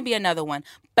it's gonna be another one.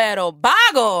 Pero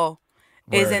Bago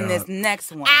is Word in this up.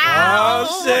 next one.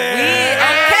 Oh shit!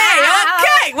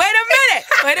 Okay.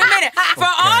 Wait a minute.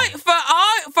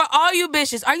 For all you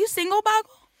bitches, are you single,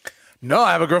 Bago? No,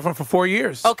 I have a girlfriend for 4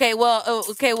 years. Okay, well,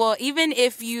 even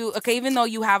though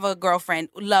you have a girlfriend,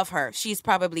 love her. She's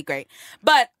probably great.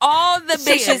 But all the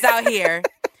bitches out here,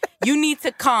 you need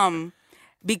to come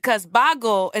because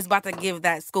Bago is about to give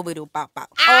that Scooby-Doo pop.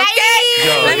 Okay? Yo,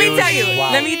 Let it me was-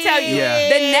 tell you. Yeah.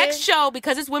 The next show,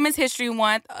 because it's Women's History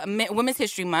Month,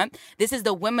 this is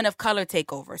the Women of Color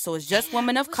takeover. So it's just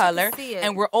women of color, see it.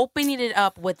 and we're opening it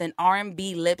up with an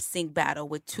R&B lip sync battle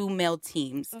with 2 male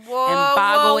teams. Whoa, and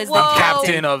Bago whoa, is the whoa.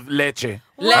 Captain of Leche.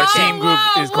 Leche. Our team group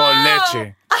is called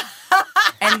Leche.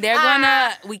 And they're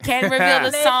we can't reveal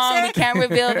the song, we can't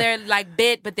reveal their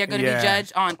bit, but they're gonna Yeah. be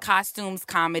judged on costumes,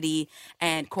 comedy,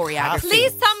 and choreography.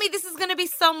 Please tell me this is going to be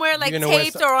somewhere like You're gonna wear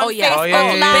taped some- or on Oh, yeah. Facebook Oh,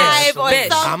 yeah, yeah, yeah. Live or Bitch.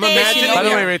 something. I'm imagining- By the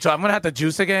Yeah. way, Rachel, I'm going to have to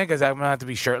juice again because I'm going to have to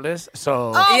be shirtless.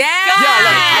 So, Oh, Yeah.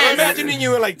 I'm imagining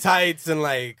you in like tights and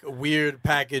like weird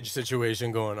package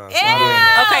situation going on.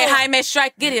 Okay, Jaime,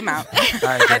 strike, get him out.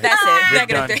 right, That's it. You're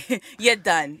done. -3. You're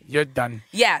done. you're done.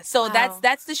 Yeah, so Wow.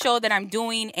 that's the show that I'm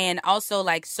doing, and also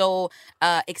so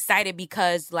excited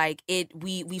because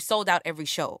we sold out every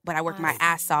show, but I worked my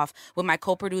ass off with my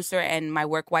co-producer and my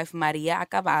work wife Maria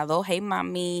Acabado. Hey,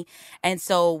 mommy, and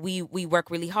so we work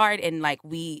really hard, and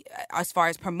we as far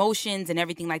as promotions and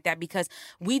everything like that, because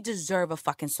we deserve a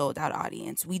fucking sold out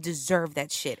audience. We deserve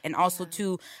that shit, and also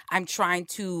too, I'm trying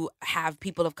to have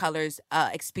people of color's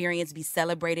experience be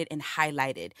celebrated and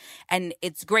highlighted, and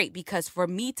it's great because for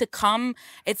me to come,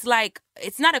 it's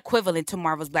not equivalent to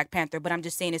Marvel's Black Panther, but I'm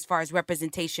just saying as far as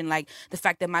representation, like the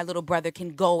fact that my little brother can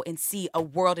go and see a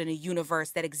world and a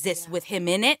universe that exists with him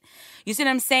in it. You see what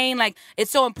I'm saying? Like,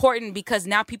 it's so important because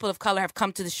now people of color have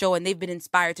come to the show and they've been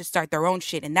inspired to start their own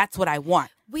shit, and that's what I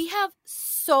want. We have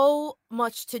so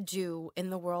much to do in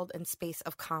the world and space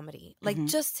of comedy. Like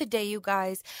just today, you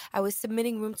guys, I was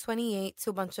submitting Room 28 to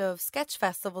a bunch of sketch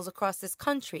festivals across this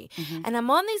country. And I'm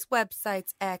on these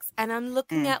websites, X, and I'm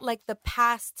looking at the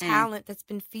past talent that's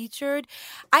been featured.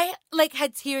 I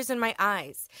had tears in my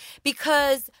eyes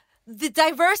because the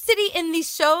diversity in these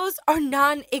shows are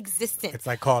non-existent. It's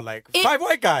called Five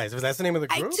White Guys. Was that the name of the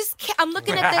I group? just can't. I'm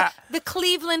looking at the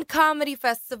Cleveland Comedy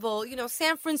Festival,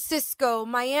 San Francisco,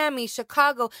 Miami,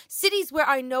 Chicago, cities where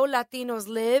I know Latinos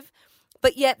live,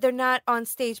 but yet they're not on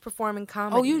stage performing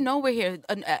comedy. Oh, we're here.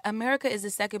 America is the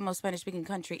second most Spanish-speaking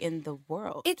country in the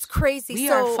world. It's crazy. We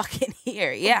So are fucking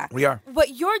here, yeah. We are. what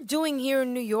you're doing here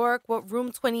in New York, what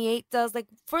Room 28 does,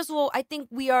 first of all, I think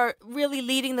we are really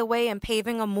leading the way and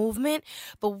paving a movement,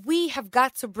 but we have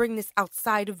got to bring this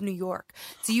outside of New York.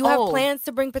 Do you have plans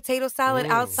to bring potato salad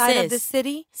outside of the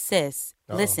city? Sis,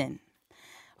 listen.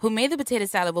 Who made the potato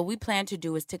salad? What we plan to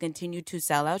do is to continue to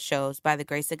sell out shows by the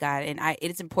grace of God. And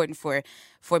it is important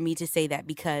for me to say that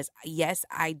because, yes,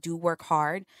 I do work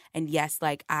hard. And, yes,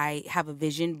 I have a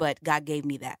vision, but God gave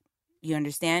me that. You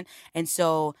understand? And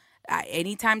so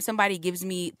anytime somebody gives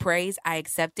me praise, I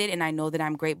accept it, and I know that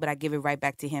I'm great, but I give it right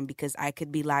back to him because I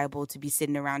could be liable to be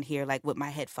sitting around here with my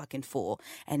head fucking full,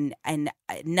 and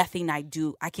nothing I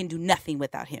can do nothing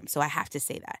without him. So I have to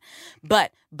say that.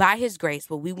 But by his grace,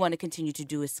 what we want to continue to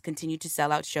do is continue to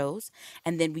sell out shows,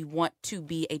 and then we want to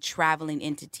be a traveling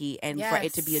entity, and for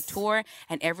it to be a tour,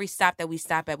 and every stop that we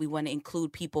stop at, we want to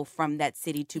include people from that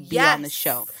city to be on the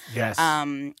show. Yes.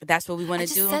 That's what we want to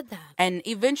just do. said that. And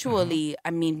eventually,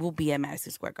 we'll be at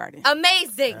Madison Square Garden.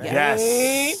 Amazing.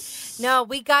 Yes. No,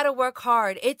 we got to work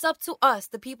hard. It's up to us,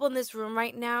 the people in this room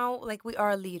right now. We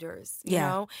are leaders, you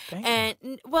know?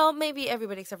 Well, maybe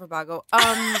everybody except for Bago.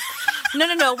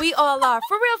 No, we all are.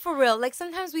 For real.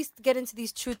 Sometimes we get into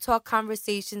these true talk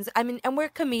conversations. And we're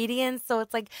comedians, so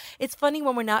it's funny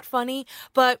when we're not funny.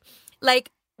 But,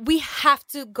 we have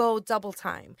to go double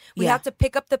time. We have to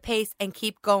pick up the pace and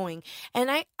keep going.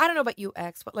 And I don't know about you,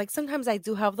 X, but sometimes I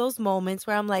do have those moments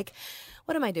where I'm like,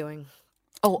 what am I doing?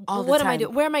 Oh, all the what time. am I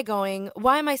doing? Where am I going?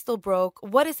 Why am I still broke?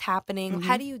 What is happening?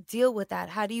 How do you deal with that?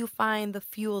 How do you find the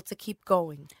fuel to keep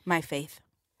going? My faith.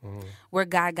 Where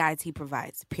God guides, he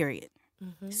provides, period.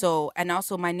 So, and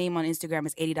also my name on Instagram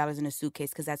is $80 in a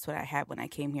suitcase because that's what I had when I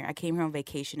came here. I came here on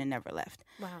vacation and never left.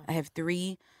 Wow. I have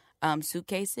 3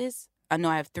 suitcases. No,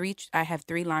 I have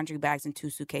three laundry bags and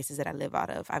 2 suitcases that I live out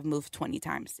of. I've moved 20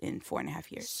 times in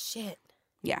 4.5 years. Shit.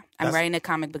 Yeah. I'm writing a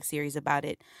comic book series about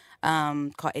it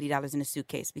called $80 in a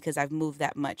Suitcase because I've moved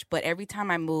that much. But every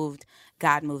time I moved,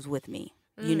 God moves with me.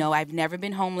 You know, I've never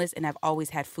been homeless and I've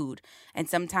always had food. And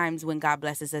sometimes when God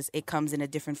blesses us, it comes in a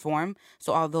different form.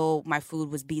 So although my food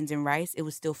was beans and rice, it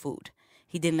was still food.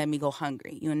 He didn't let me go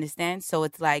hungry. You understand? So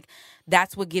it's like,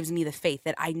 that's what gives me the faith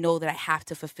that I know that I have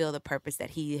to fulfill the purpose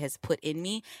that he has put in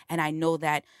me. And I know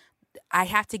that I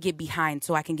have to get behind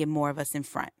so I can get more of us in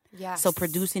front. Yes. So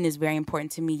producing is very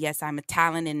important to me. Yes, I'm a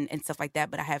talent and stuff like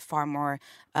that, but I have far more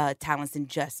talents than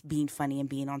just being funny and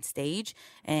being on stage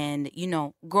and, you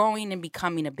know, growing and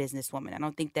becoming a businesswoman. I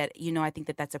don't think that, you know, I think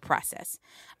that that's a process.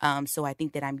 So I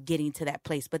think that I'm getting to that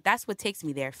place. But that's what takes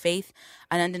me there. Faith,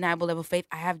 an undeniable level of faith.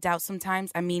 I have doubts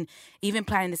sometimes. I mean, even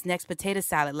planning this next potato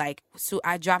salad, like, so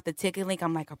I dropped the ticket link.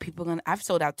 I'm like, are people going to, I've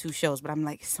sold out 2 shows, but I'm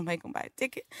like, is somebody going to buy a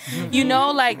ticket? You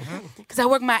know, like, because I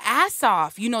work my ass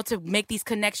off, you know, to make these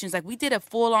connections. Like we did a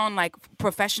full-on like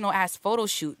professional ass photo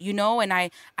shoot, you know, and I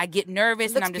get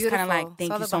nervous and I'm just kind of like,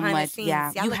 thank you so much.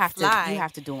 Yeah, you have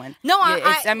to do one. No,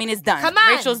 I mean it's done. Come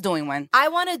on. Rachel's doing one. I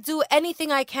want to do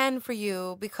anything I can for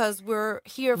you because we're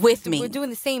here with me. We're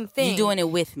doing the same thing. You're doing it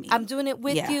with me. I'm doing it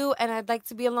with you, and I'd like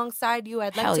to be alongside you.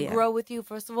 I'd like to grow with you.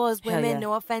 First of all, as women,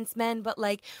 no offense, men, but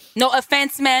like, no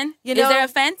offense, men. You know, is there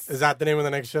offense? Is that the name of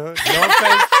the next show? No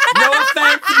offense, no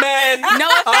offense, men. No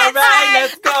offense. All right,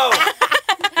 let's go.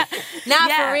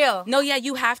 For real. No, yeah,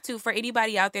 you have to. For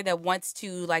anybody out there that wants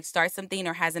to like start something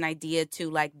or has an idea to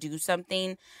like do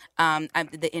something,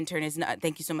 the intern is not.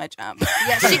 Thank you so much.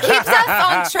 Yeah, she keeps us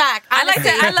on track.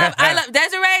 Honestly. I love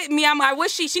Desiree. I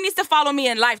wish she needs to follow me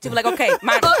in life to be like, okay,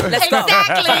 let's go.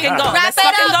 Exactly. Go. Wrap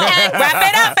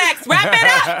it up, X. Wrap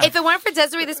it up. If it weren't for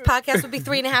Desiree, this podcast would be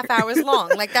 3.5 hours long.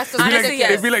 Like that's just ridiculous.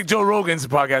 It'd be like Joe Rogan's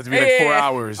podcast. It'd be like 4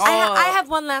 hours. I have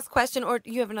one last question, or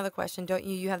you have another question, don't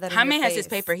you? You have that. Jaime has his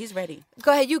paper. He's ready.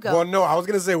 Go ahead, you go. Well, no, I was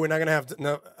going to say we're not going to have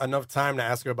enough time to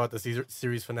ask her about the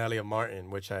series finale of Martin,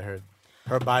 which I heard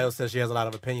her bio says she has a lot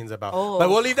of opinions about. Oh. But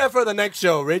we'll leave that for the next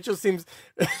show. Rachel seems...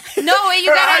 No, you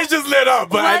her gotta... eyes just lit up,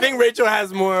 but I think Rachel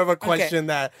has more of a question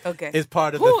that is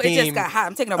part of the theme. It just got hot.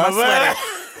 I'm taking off my sweater.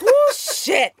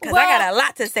 Shit, because I got a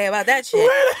lot to say about that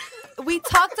shit. We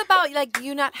talked about like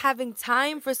you not having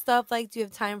time for stuff. Like, do you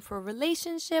have time for a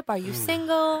relationship? Are you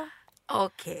single?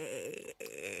 Okay.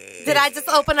 Did I just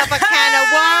open up a can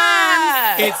of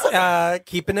worms? It's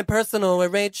keeping it personal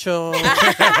with Rachel.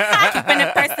 Keeping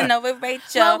it personal with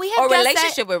Rachel. Well, we have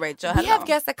relationship with Rachel. We have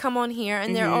guests that come on here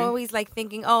and they're always like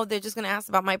thinking, oh, they're just going to ask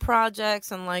about my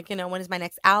projects and like, you know, when is my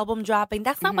next album dropping?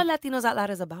 That's not what Latinos Out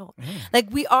Loud is about. Like,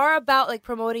 we are about like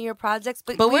promoting your projects,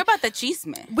 but we're about the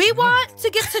chisme. We want to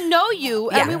get to know you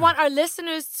and we want our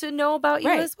listeners to know about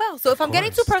you as well. So if I'm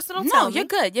getting too personal, tell me. You're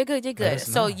good. You're good.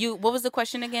 So what was the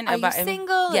question again? Are you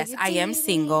single? Yes, I am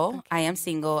single. Okay. I am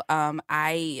single.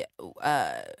 I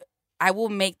will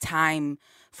make time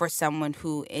for someone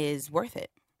who is worth it.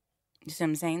 You see what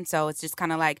I'm saying? So it's just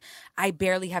kind of like I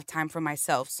barely have time for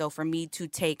myself. So for me to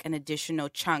take an additional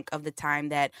chunk of the time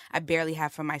that I barely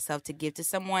have for myself to give to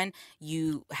someone,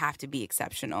 you have to be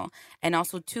exceptional. And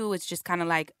also, too, it's just kind of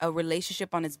like a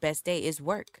relationship on its best day is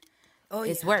work.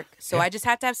 It's work. So I just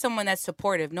have to have someone that's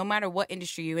supportive no matter what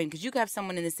industry you're in. Because you could have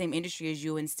someone in the same industry as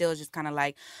you and still just kind of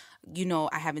like, you know,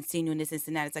 I haven't seen you in this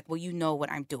and that. It's like, well, you know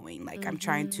what I'm doing. Like, I'm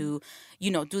trying to,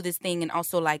 you know, do this thing. And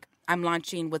also, like, I'm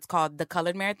launching what's called the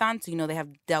Colored Marathon. So, you know, they have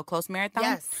Del Close Marathon.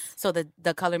 Yes. So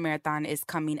the Colored Marathon is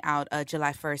coming out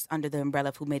July 1st under the umbrella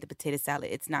of Who Made the Potato Salad.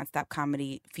 It's nonstop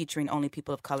comedy featuring only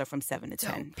people of color from 7 to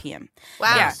 10 p.m.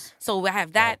 Wow. Yeah. So I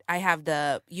have that. I have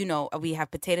we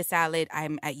have potato salad.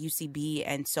 I'm at UCB.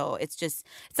 And so it's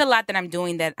a lot that I'm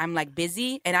doing that I'm like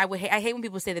busy. And I hate when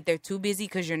people say that they're too busy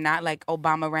because you're not. Like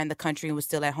Obama ran the country and was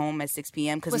still at home at 6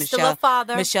 p.m. because Michelle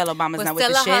Obama's not with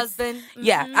the shit. Husband. Mm-hmm.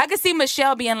 Yeah. I could see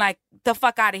Michelle being like, the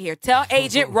fuck out of here. Tell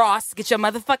Agent Ross, get your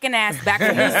motherfucking ass back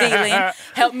from New Zealand.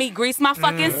 Help me grease my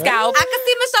fucking scalp. I could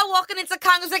see Michelle walking into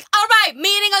Congress like, all right,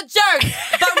 meeting adjourned.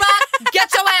 Barack,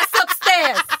 get your ass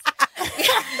upstairs.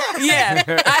 Yeah.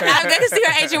 I'm going to see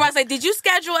her agent watch like, did you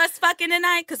schedule us fucking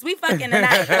tonight? Because we fucking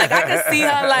tonight. Like, I can see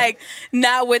her, like,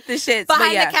 not with the shits.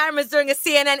 Behind the cameras during a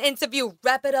CNN interview.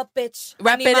 Wrap it up, bitch.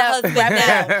 Wrap it up. Wrap it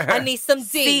up. I need some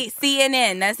D.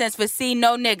 CNN. That stands for see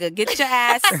no nigga. Get your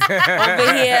ass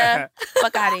over here.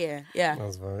 Fuck out of here. Yeah.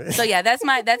 That's funny. So yeah, that's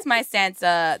my stance.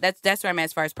 That's where I'm at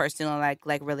as far as personal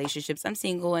like relationships. I'm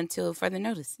single until further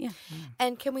notice. Yeah.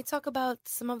 And can we talk about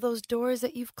some of those doors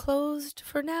that you've closed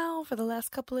for now for the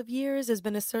last couple of years? There's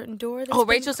been a certain door that's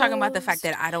Rachel's talking about the fact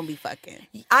that I don't be fucking.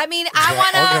 I mean, I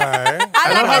wanna. Okay.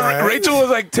 I love how Rachel was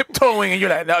like tiptoeing, and you're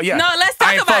like, no, yeah. No, let's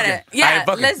talk about it. Yeah,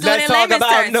 let's do it in layman's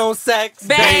terms. No sex,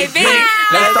 baby.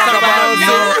 Let's talk about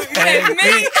no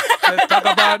baby. Let's talk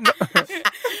about no.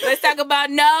 Let's talk about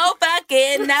no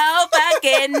fucking,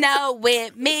 no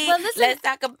with me. Well, listen, let's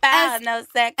talk about no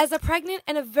sex. As a pregnant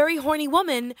and a very horny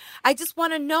woman, I just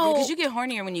want to know. Because you get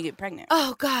hornier when you get pregnant.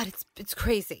 Oh God, it's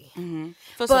crazy. Mm-hmm.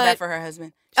 Feel so bad for her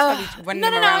husband. She's probably running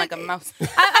him around like a mouse.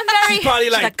 I'm very. She's probably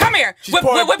like, come here. With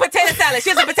potato salad. She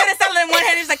has a potato salad in one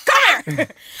hand. She's like, come here.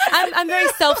 I'm very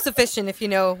self-sufficient, if you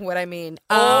know what I mean.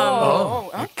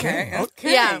 Okay.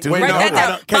 Yeah. Wait, write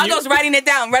that down. Bongo's writing it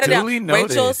down. Write it down. Noted.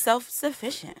 Rachel's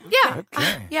self-sufficient. Yeah.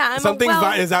 Okay. Yeah.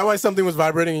 Is that why something was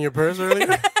vibrating in your purse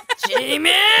earlier?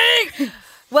 Jamie.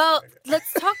 Well,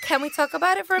 let's talk. Can we talk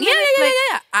about it for a minute?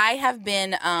 Yeah. I have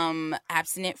been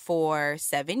abstinent for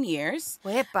 7 years.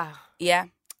 Wepa. Yeah.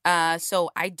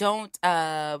 So I don't,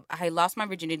 I lost my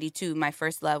virginity to my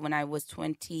first love when I was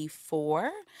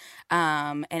 24.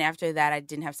 And after that, I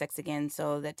didn't have sex again.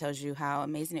 So that tells you how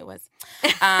amazing it was.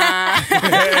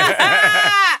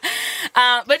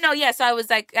 But no, yeah. So I was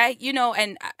like, I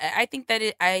think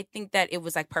that it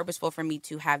was like purposeful for me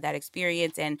to have that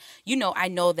experience. And, I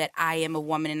know that I am a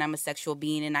woman and I'm a sexual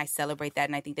being and I celebrate that.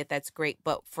 And I think that that's great.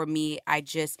 But for me, I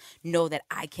just know that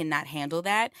I cannot handle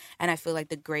that. And I feel like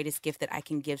the greatest gift that I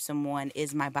can give someone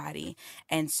is my body.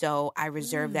 And so I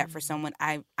reserve that for someone.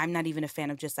 I'm not even a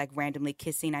fan of just like randomly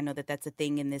kissing. I know that that's a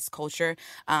thing in this culture.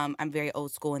 I'm very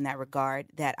old school in that regard,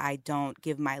 that I don't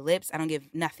give my lips. I don't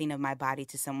give nothing of my body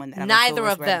to someone that I'm Neither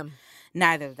of them.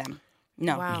 Neither of them.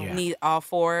 No. Wow. Yeah. All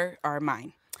four are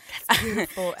mine. That's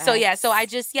beautiful. So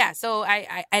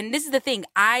I and this is the thing,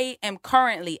 I am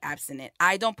currently abstinent.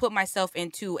 I don't put myself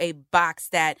into a box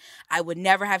that I would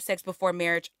never have sex before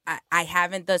marriage. I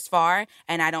haven't thus far,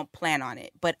 and I don't plan on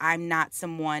it. But I'm not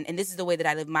someone, and this is the way that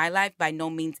I live my life. By no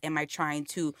means am I trying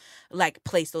to like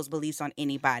place those beliefs on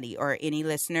anybody or any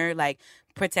listener. Like,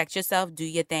 protect yourself, do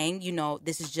your thing.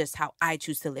 This is just how I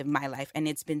choose to live my life. And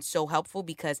it's been so helpful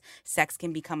because sex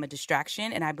can become a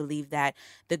distraction. And I believe that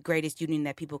the greatest union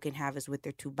that people can have is with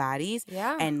their two bodies.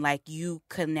 Yeah. And like, you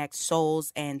connect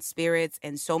souls and spirits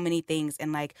and so many things.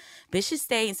 And like, bitches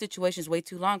stay in situations way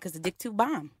too long because the dick too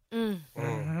bomb.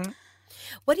 Mm-hmm.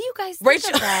 What do you guys think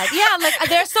of that? Yeah, like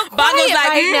they're so quiet Bongo's like,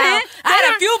 right now. I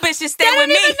had a few bitches stay with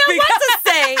me. They don't even know what to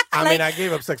say. I mean, I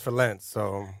gave up sex for Lent,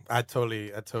 so I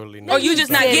totally know. Oh, you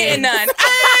just not getting none.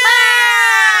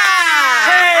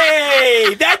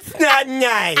 Hey, that's not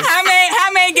nice.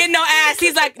 How may getting no ass?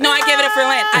 He's like, no, I gave it up for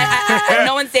Lent. I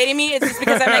no one's dating me. It's just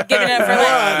because I'm not giving it up for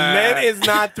Lent. Lent is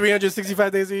not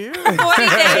 365 days a year. 40 days.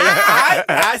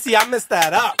 I see. I messed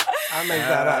that up.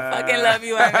 Fucking love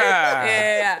you, Ivan.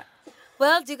 Yeah.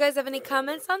 Well, do you guys have any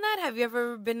comments on that? Have you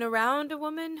ever been around a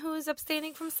woman who is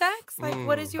abstaining from sex? Like,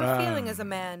 what is your feeling as a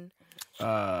man?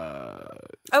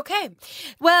 Okay.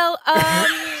 Well, no.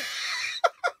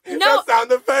 That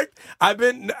sound effect.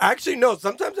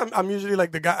 Sometimes I'm usually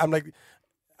like the guy. I'm like,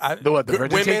 the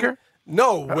virgin taker?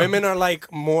 No, women are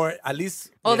like more, at least.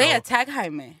 They attack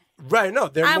Jaime. Right, no,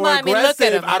 they're more look aggressive.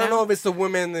 at him, I don't know if it's the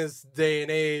women this day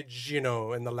and age, in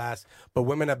the last, but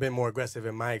women have been more aggressive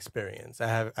in my experience.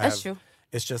 That's true.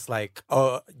 It's just like,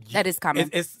 that is common.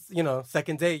 It's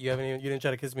second date. You didn't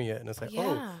try to kiss me yet, and it's like,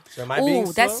 Yeah. so am I being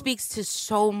slow? That speaks to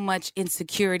so much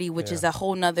insecurity, which is a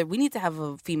whole nother. We need to have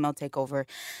a female takeover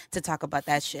to talk about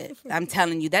that shit. I'm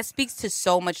telling you, that speaks to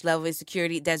so much level of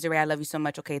insecurity. Desiree, I love you so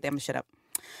much. Okay, then I'm gonna shut up.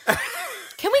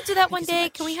 Can we do that one day?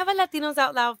 Can we have a Latinos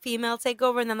Out Loud female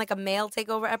takeover and then like a male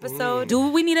takeover episode? Do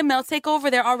we need a male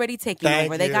takeover? They're already taking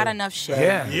over. They got enough shit.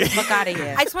 Yeah. Fuck out of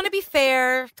here. I just want to be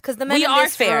fair because the men We in are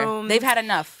this fair. room, They've had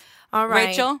enough. All right.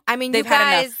 Rachel, I mean, they've you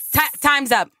guys. had enough.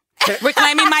 Time's up.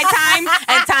 Reclaiming my time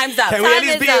and time's up. Can we at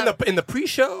least be is in the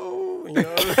pre-show? See, look,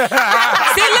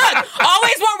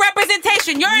 always want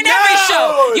representation. You're in every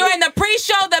show. You're in the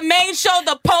pre-show, the main show,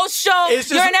 the post show.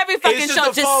 You're in every fucking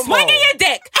show. Just swinging your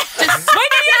dick. Just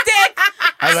swinging your dick.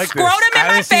 I like Scrotum this. in I my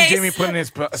haven't seen face. Jimmy putting his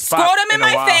spot Scrotum in a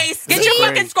my while. face. Get This your is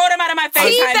fucking great. scrotum out of my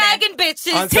face. Jaime. Teabagging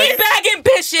bitches. Teabagging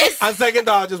bitches. On second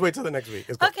thought, I'll just wait till the next week.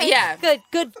 It's cool. Okay. Yeah.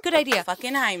 Good idea.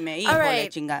 Fucking Jaime. All Hijo de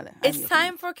right. chingada. It's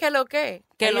time for Que Lo Que.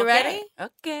 Que Are lo you ready? que?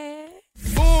 Okay.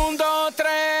 1, 2,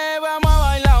 3, vamos a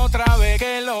bailar otra vez.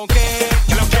 Que lo que,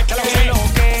 que lo que, que lo que, que lo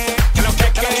que, que lo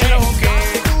que, que lo que, que lo que.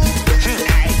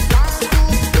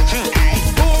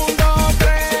 1, 2,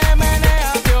 3,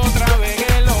 menéate otra vez.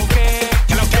 Que lo que,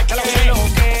 que lo que, que lo que, que lo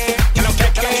que, que lo que,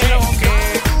 que lo que, que lo que.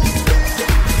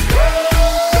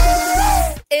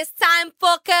 It's time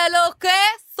for Que Lo Que.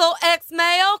 So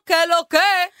X-Mayo, Que Lo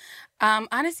Que.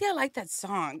 Honestly, I like that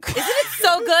song. Isn't it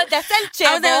so good? That's El Chevo.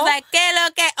 I was like, que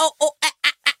lo que,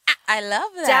 I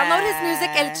love that. Download his music,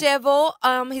 El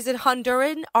Chevo. He's a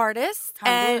Honduran artist,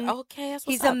 and okay, that's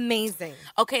what's he's up. amazing.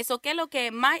 Okay, so que lo que,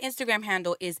 my Instagram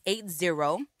handle is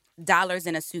 80 $80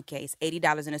 in a suitcase,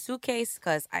 $80 in a suitcase,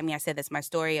 because I said that's my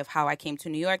story of how I came to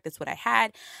New York. That's what I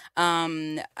had.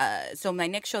 So my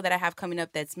next show that I have coming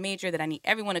up that's major that I need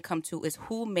everyone to come to is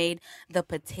Who Made the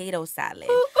Potato Salad.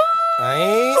 Ooh.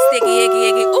 Sticky, icky,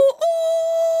 icky, ooh,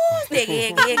 ooh. Sticky,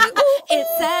 icky, icky, ooh. It's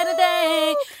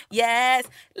Saturday. Yes.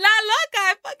 La Loca,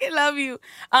 I fucking love you.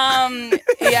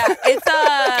 Yeah, it's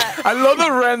I love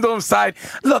the random side.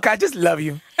 Look, I just love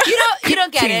you. You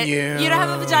don't get it. Continue. You don't have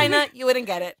a vagina, you wouldn't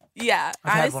get it. Yeah,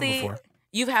 I've had one honestly. before.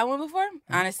 You've had one before?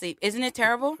 Honestly, isn't it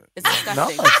terrible? It's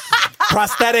disgusting. No.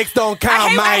 Prosthetics don't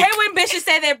count, I Mike. hate when bitches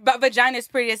say their vagina is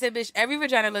pretty. I said, bitch, every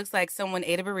vagina looks like someone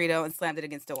ate a burrito and slammed it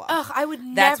against the wall. Ugh, I would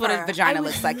never. That's what a I vagina would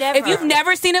looks like. never. If you've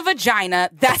never seen a vagina,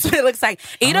 that's what it looks like.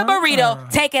 Eat a burrito,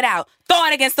 take it out, throw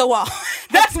it against the wall.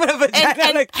 That's what a vagina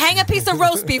and looks hang a piece of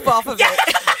roast beef off of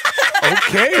it.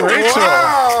 Okay, Rachel.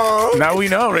 Wow. Now we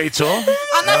know, Rachel.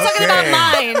 I'm not talking about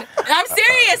mine. I'm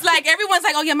serious. Like, everyone's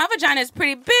like, oh, yeah, my vagina is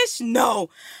pretty. Bitch, no.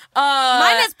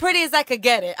 Mine as pretty as I could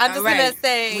get it. I'm just right. gonna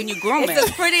say When you groom it's it.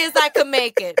 as pretty as I could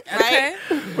make it. Right?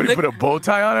 Okay. What, do you put a bow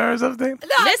tie on her or something? No,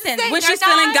 I'm just Listen, saying, when they're she's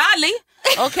feeling not- godly,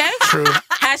 okay? True.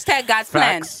 Hashtag God's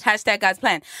plan. Facts. Hashtag God's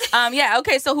plan. Yeah,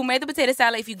 okay, so Who Made the Potato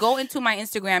Salad? If you go into my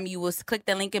Instagram, you will click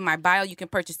the link in my bio. You can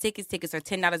purchase tickets. Tickets are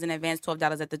 $10 in advance,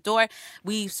 $12 at the door.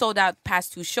 We sold out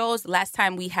past 2 shows. Last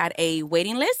time we had a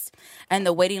waiting list, and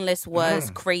the waiting list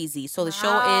was crazy. So the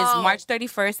show is March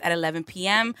 31st at 11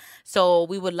 p.m. So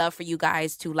we would love for you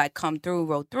guys to come through,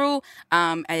 roll through.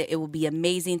 It will be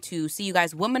amazing to see you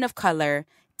guys, women of color,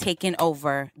 taking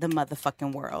over the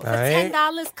motherfucking world.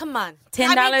 $10, come on.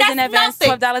 $10 that's in advance,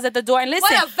 nothing. $12 at the door. And listen,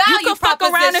 What a value you can fuck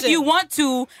around if proposition. you want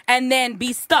to and then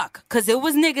be stuck. Because it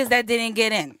was niggas that didn't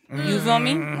get in. You feel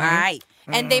me? All right.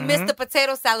 And they missed the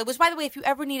potato salad, which, by the way, if you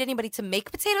ever need anybody to make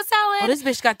potato salad, Oh, this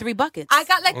bitch got 3 buckets. I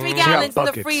got like 3 gallons in the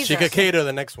buckets. freezer. She could cater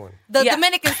the next one. The Yeah.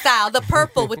 Dominican style, the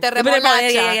purple with the Yeah,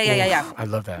 remolacha. yeah. I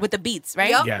love that. With the beets, right?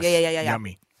 Yup. Yes. Yeah.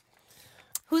 Yummy.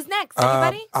 Who's next?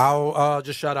 Anybody? I'll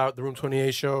just shout out the Room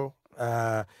 28 show.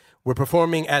 We're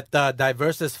performing at the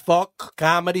Diverse as Fuck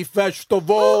Comedy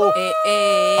Festival.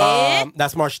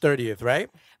 That's March 30th, right?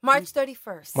 March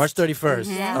 31st. March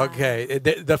 31st. Yeah. Okay.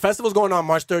 The festival's going on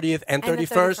March 30th and And the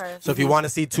 31st. 31st. So if you want to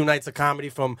see 2 nights of comedy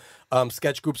from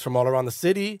sketch groups from all around the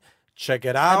city, check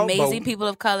it out. Amazing But- people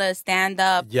of color, stand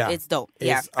up. Yeah. It's dope. It's,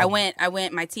 Yeah. I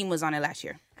went, my team was on it last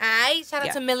year. All right. Shout out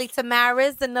Yeah. to Millie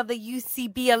Tamaris, another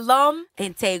UCB alum.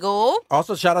 Intego.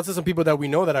 Also, shout out to some people that we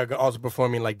know that are also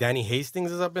performing. Like Danny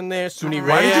Hastings is up in there. Suni Reyes.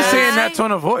 Why did you say in that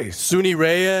tone of voice? Suni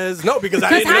Reyes. No, because I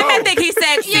Because didn't know. I think he's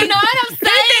sexy. You know what I'm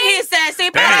saying? I think he's sexy,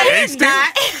 but Danny he's Hastings?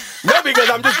 not. No, because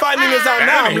I'm just finding this out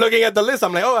now. I'm Danny. looking at the list.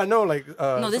 I'm like, oh, I know. Like,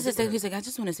 No, this is he's like, I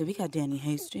just want to say we got Danny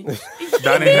Hastings.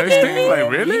 Donnie Hastings? Like,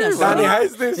 We really? got Danny Sonny-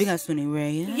 Hastings. We got Suni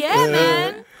Reyes. Yeah,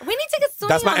 man. We need to get Suni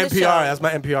That's my on the NPR. show. That's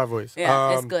my NPR voice.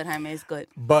 Yeah, it's good, Jaime. It's good.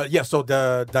 But yeah, so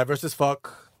the Diverse as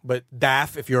Fuck, but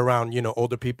DAF, if you're around,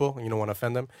 older people and you don't want to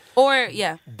offend them, Or,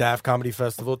 yeah. DAF Comedy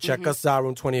Festival. Check us out,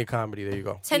 Room 28 Comedy. There you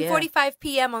go. 10:45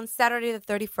 p.m. on Saturday the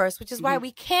 31st, which is why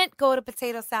we can't go to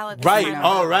potato salad. this Right. time.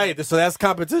 All right. So that's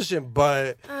competition,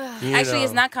 but Actually,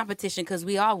 it's not competition because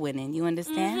we are winning. You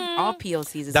understand? All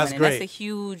POCs is That's winning. great. That's a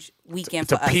huge weekend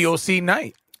It's a for us. POC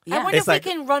night. Yeah. I wonder It's if like-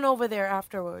 we can run over there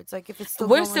afterwards. Like if it's still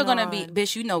We're going still gonna be, on.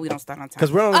 bitch. You know we don't start on time.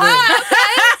 because we're only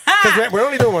doing, we're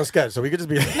only doing one sketch, so we could just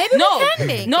be. Maybe No, we can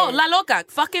make no, it. La Loca,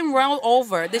 fucking roll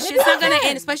over. The shit's not gonna can.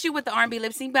 end, especially with the R&B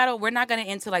lip sync battle. We're not gonna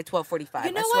end till like 12:45.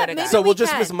 You know I what? swear to Maybe God. So we'll we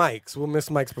just can. miss Mike's. We'll miss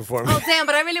Mike's performance. Oh damn!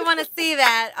 But I really want to see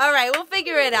that. All right, we'll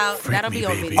figure it out. That'll be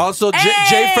on baby. video. Also,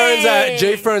 Hey!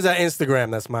 Jay Ferns at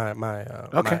Instagram. That's my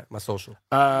Okay. my social.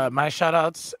 My shout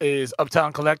outs is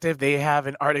Uptown Collective. They have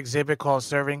an art exhibit called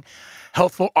Serving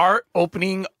Healthful Art,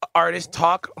 opening artist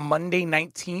talk Monday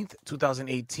 19th,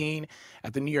 2018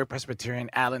 at the New York Presbyterian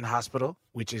Allen Hospital,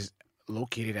 which is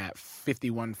located at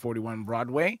 5141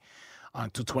 Broadway on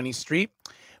 220th Street.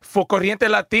 For Corriente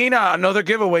Latina, another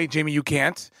giveaway, Jamie, you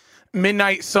can't.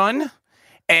 Midnight Sun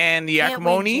and the Can't win,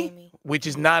 Acrimony, Jamie. which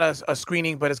is not a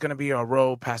screening, but it's going to be a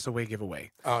Roe Pass Away giveaway.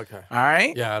 Oh, okay. All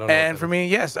right? Yeah, I don't know And what for that me,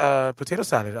 yes, potato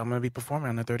salad. I'm going to be performing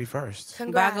on the 31st.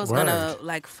 Congrats. Bago's Word. gonna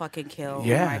like fucking kill.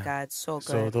 Yeah. Oh my god, so good.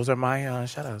 So those are my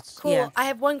shout-outs. Cool. Yeah. I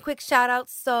have one quick shout out.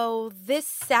 So this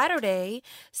Saturday,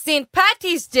 St.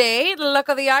 Patty's Day, the luck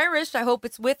of the Irish. I hope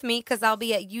it's with me because I'll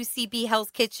be at UCB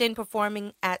Hell's Kitchen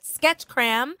performing at Sketch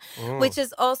Cram, which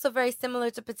is also very similar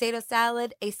to Potato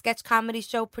Salad, a sketch comedy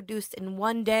show produced in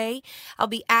one day. I'll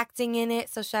be acting in it.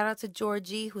 So shout out to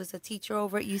Georgie, who's a teacher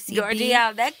over at UCB. Georgie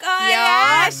Aldeco,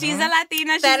 yeah, she's a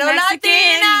Latina, she's Pero Mexican, Latina.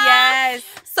 yes.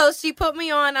 So she put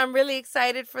me on. I'm really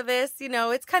excited for this. You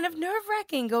know, it's kind of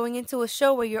nerve-wracking going into a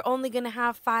show where you're only going to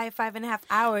have 5.5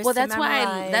 hours. Well, to that's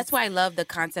memorize. why I love the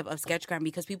concept of sketchgram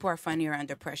because people are funnier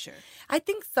under pressure. I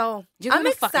think so. You're I'm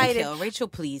gonna fucking excited. kill, Rachel.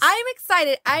 Please. I'm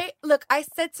excited. I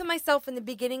said to myself in the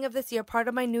beginning of this year, part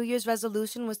of my New Year's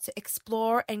resolution was to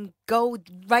explore and go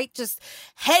just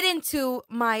head into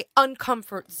my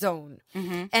uncomfort zone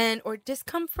and or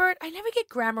discomfort. I never get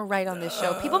grammar right on this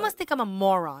show. People must think I'm a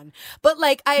moron, but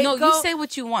like you say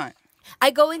what you want.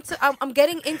 I go into. I'm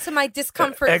getting into my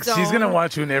discomfort zone. She's gonna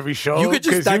want you in every show. You could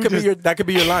just that could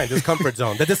be your line. Discomfort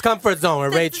zone. The discomfort zone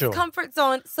with The Rachel. discomfort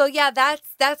zone. So yeah,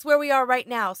 that's where we are right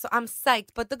now. So I'm psyched.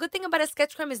 But the good thing about a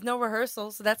sketch cram is no rehearsal,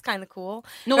 so that's kind of cool.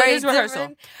 No, Very it is rehearsal.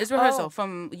 different. It's rehearsal. Oh.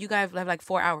 From you guys have like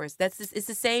 4 hours. It's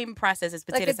the same process as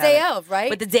potato Like the salad. day of, right?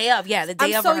 But the day of, yeah, the day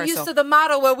I'm of so rehearsal. used to the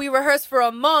model where we rehearse for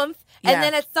a month, and Yeah.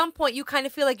 then at some point you kind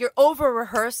of feel like you're over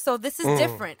rehearsed. So this is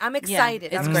different. I'm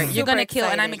excited. Yeah, it's I'm great. You're super gonna kill,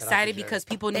 and I'm excited. excited because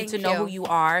people need Thank to know you. who you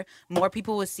are. More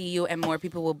people will see you, and more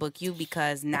people will book you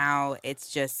because now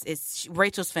it's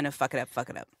Rachel's finna fuck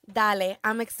it up. Dale,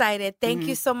 I'm excited. Thank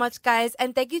you so much, guys,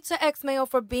 and thank you to X-Mayo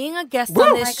for being a guest Oh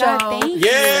on my this God, show. thank you.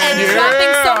 And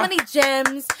dropping so many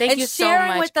gems. Thank and you so sharing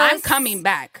much. with us. I'm coming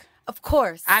back. Of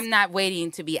course. I'm not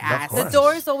waiting to be asked. The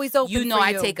door is always open. You know for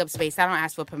I you. take up space. I don't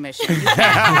ask for permission. You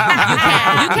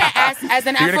can't ask as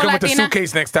an You're gonna come with the Afro-Latina.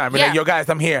 suitcase next time. Be like, yo, guys,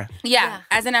 I'm here. Yeah,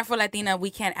 as an Afro-Latina, we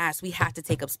can't ask. We have to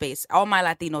take up space. All my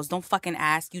Latinos, don't fucking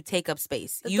ask. You take up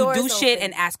space. The You door do is shit open.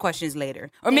 and ask questions later.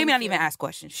 Or maybe not even ask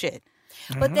questions. Shit.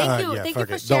 But thank you. Yeah, Thank you fuck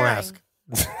for it. Don't sharing. ask.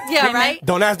 Yeah, right?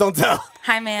 Don't ask, don't tell.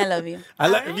 Hi, man, I love you.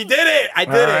 We did it. I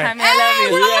did it. Hi, man, I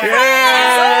love you.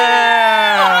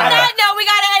 On that note, we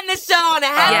gotta end the show on a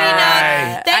happy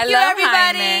note. Thank I you, love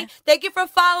everybody. Jaime. Thank you for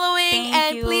following, Thank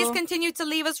and you. please continue to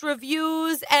leave us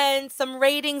reviews and some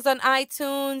ratings on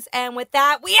iTunes. And with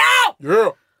that, we out.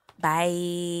 Yeah.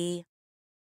 Bye.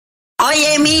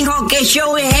 Oye, mijo, ¿qué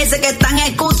show es ese que están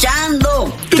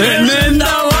escuchando?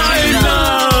 ¡Tremenda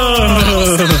vaina!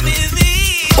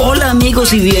 Hola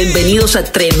amigos y bienvenidos a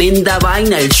Tremenda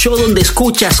Vaina, el show donde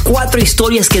escuchas 4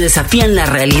 historias que desafían la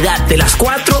realidad. De las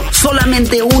 4,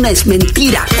 solamente una es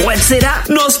mentira. ¿Cuál será?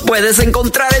 Nos puedes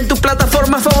encontrar en tu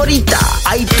plataforma favorita: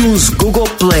 iTunes, Google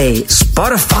Play,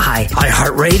 Spotify,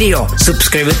 iHeartRadio.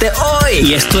 Suscríbete hoy.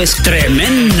 Y esto es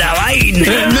Tremenda Vaina.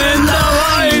 ¡Tremenda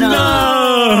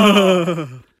vaina!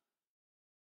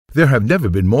 There have never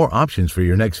been more options for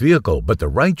your next vehicle, but the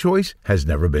right choice has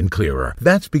never been clearer.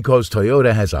 That's because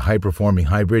Toyota has a high-performing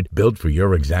hybrid built for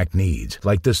your exact needs,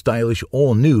 like the stylish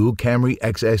all-new Camry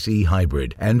XSE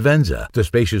Hybrid and Venza, the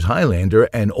spacious Highlander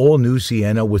and all-new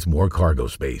Sienna with more cargo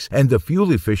space, and the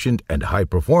fuel-efficient and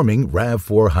high-performing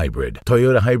RAV4 Hybrid.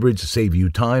 Toyota hybrids save you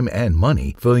time and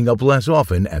money, filling up less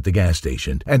often at the gas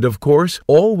station. And of course,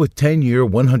 all with 10-year,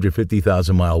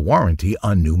 150,000-mile warranty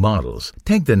on new models.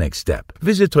 Take the next step.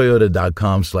 Visit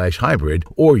Toyota.com/hybrid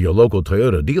or your local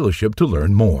Toyota dealership to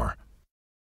learn more.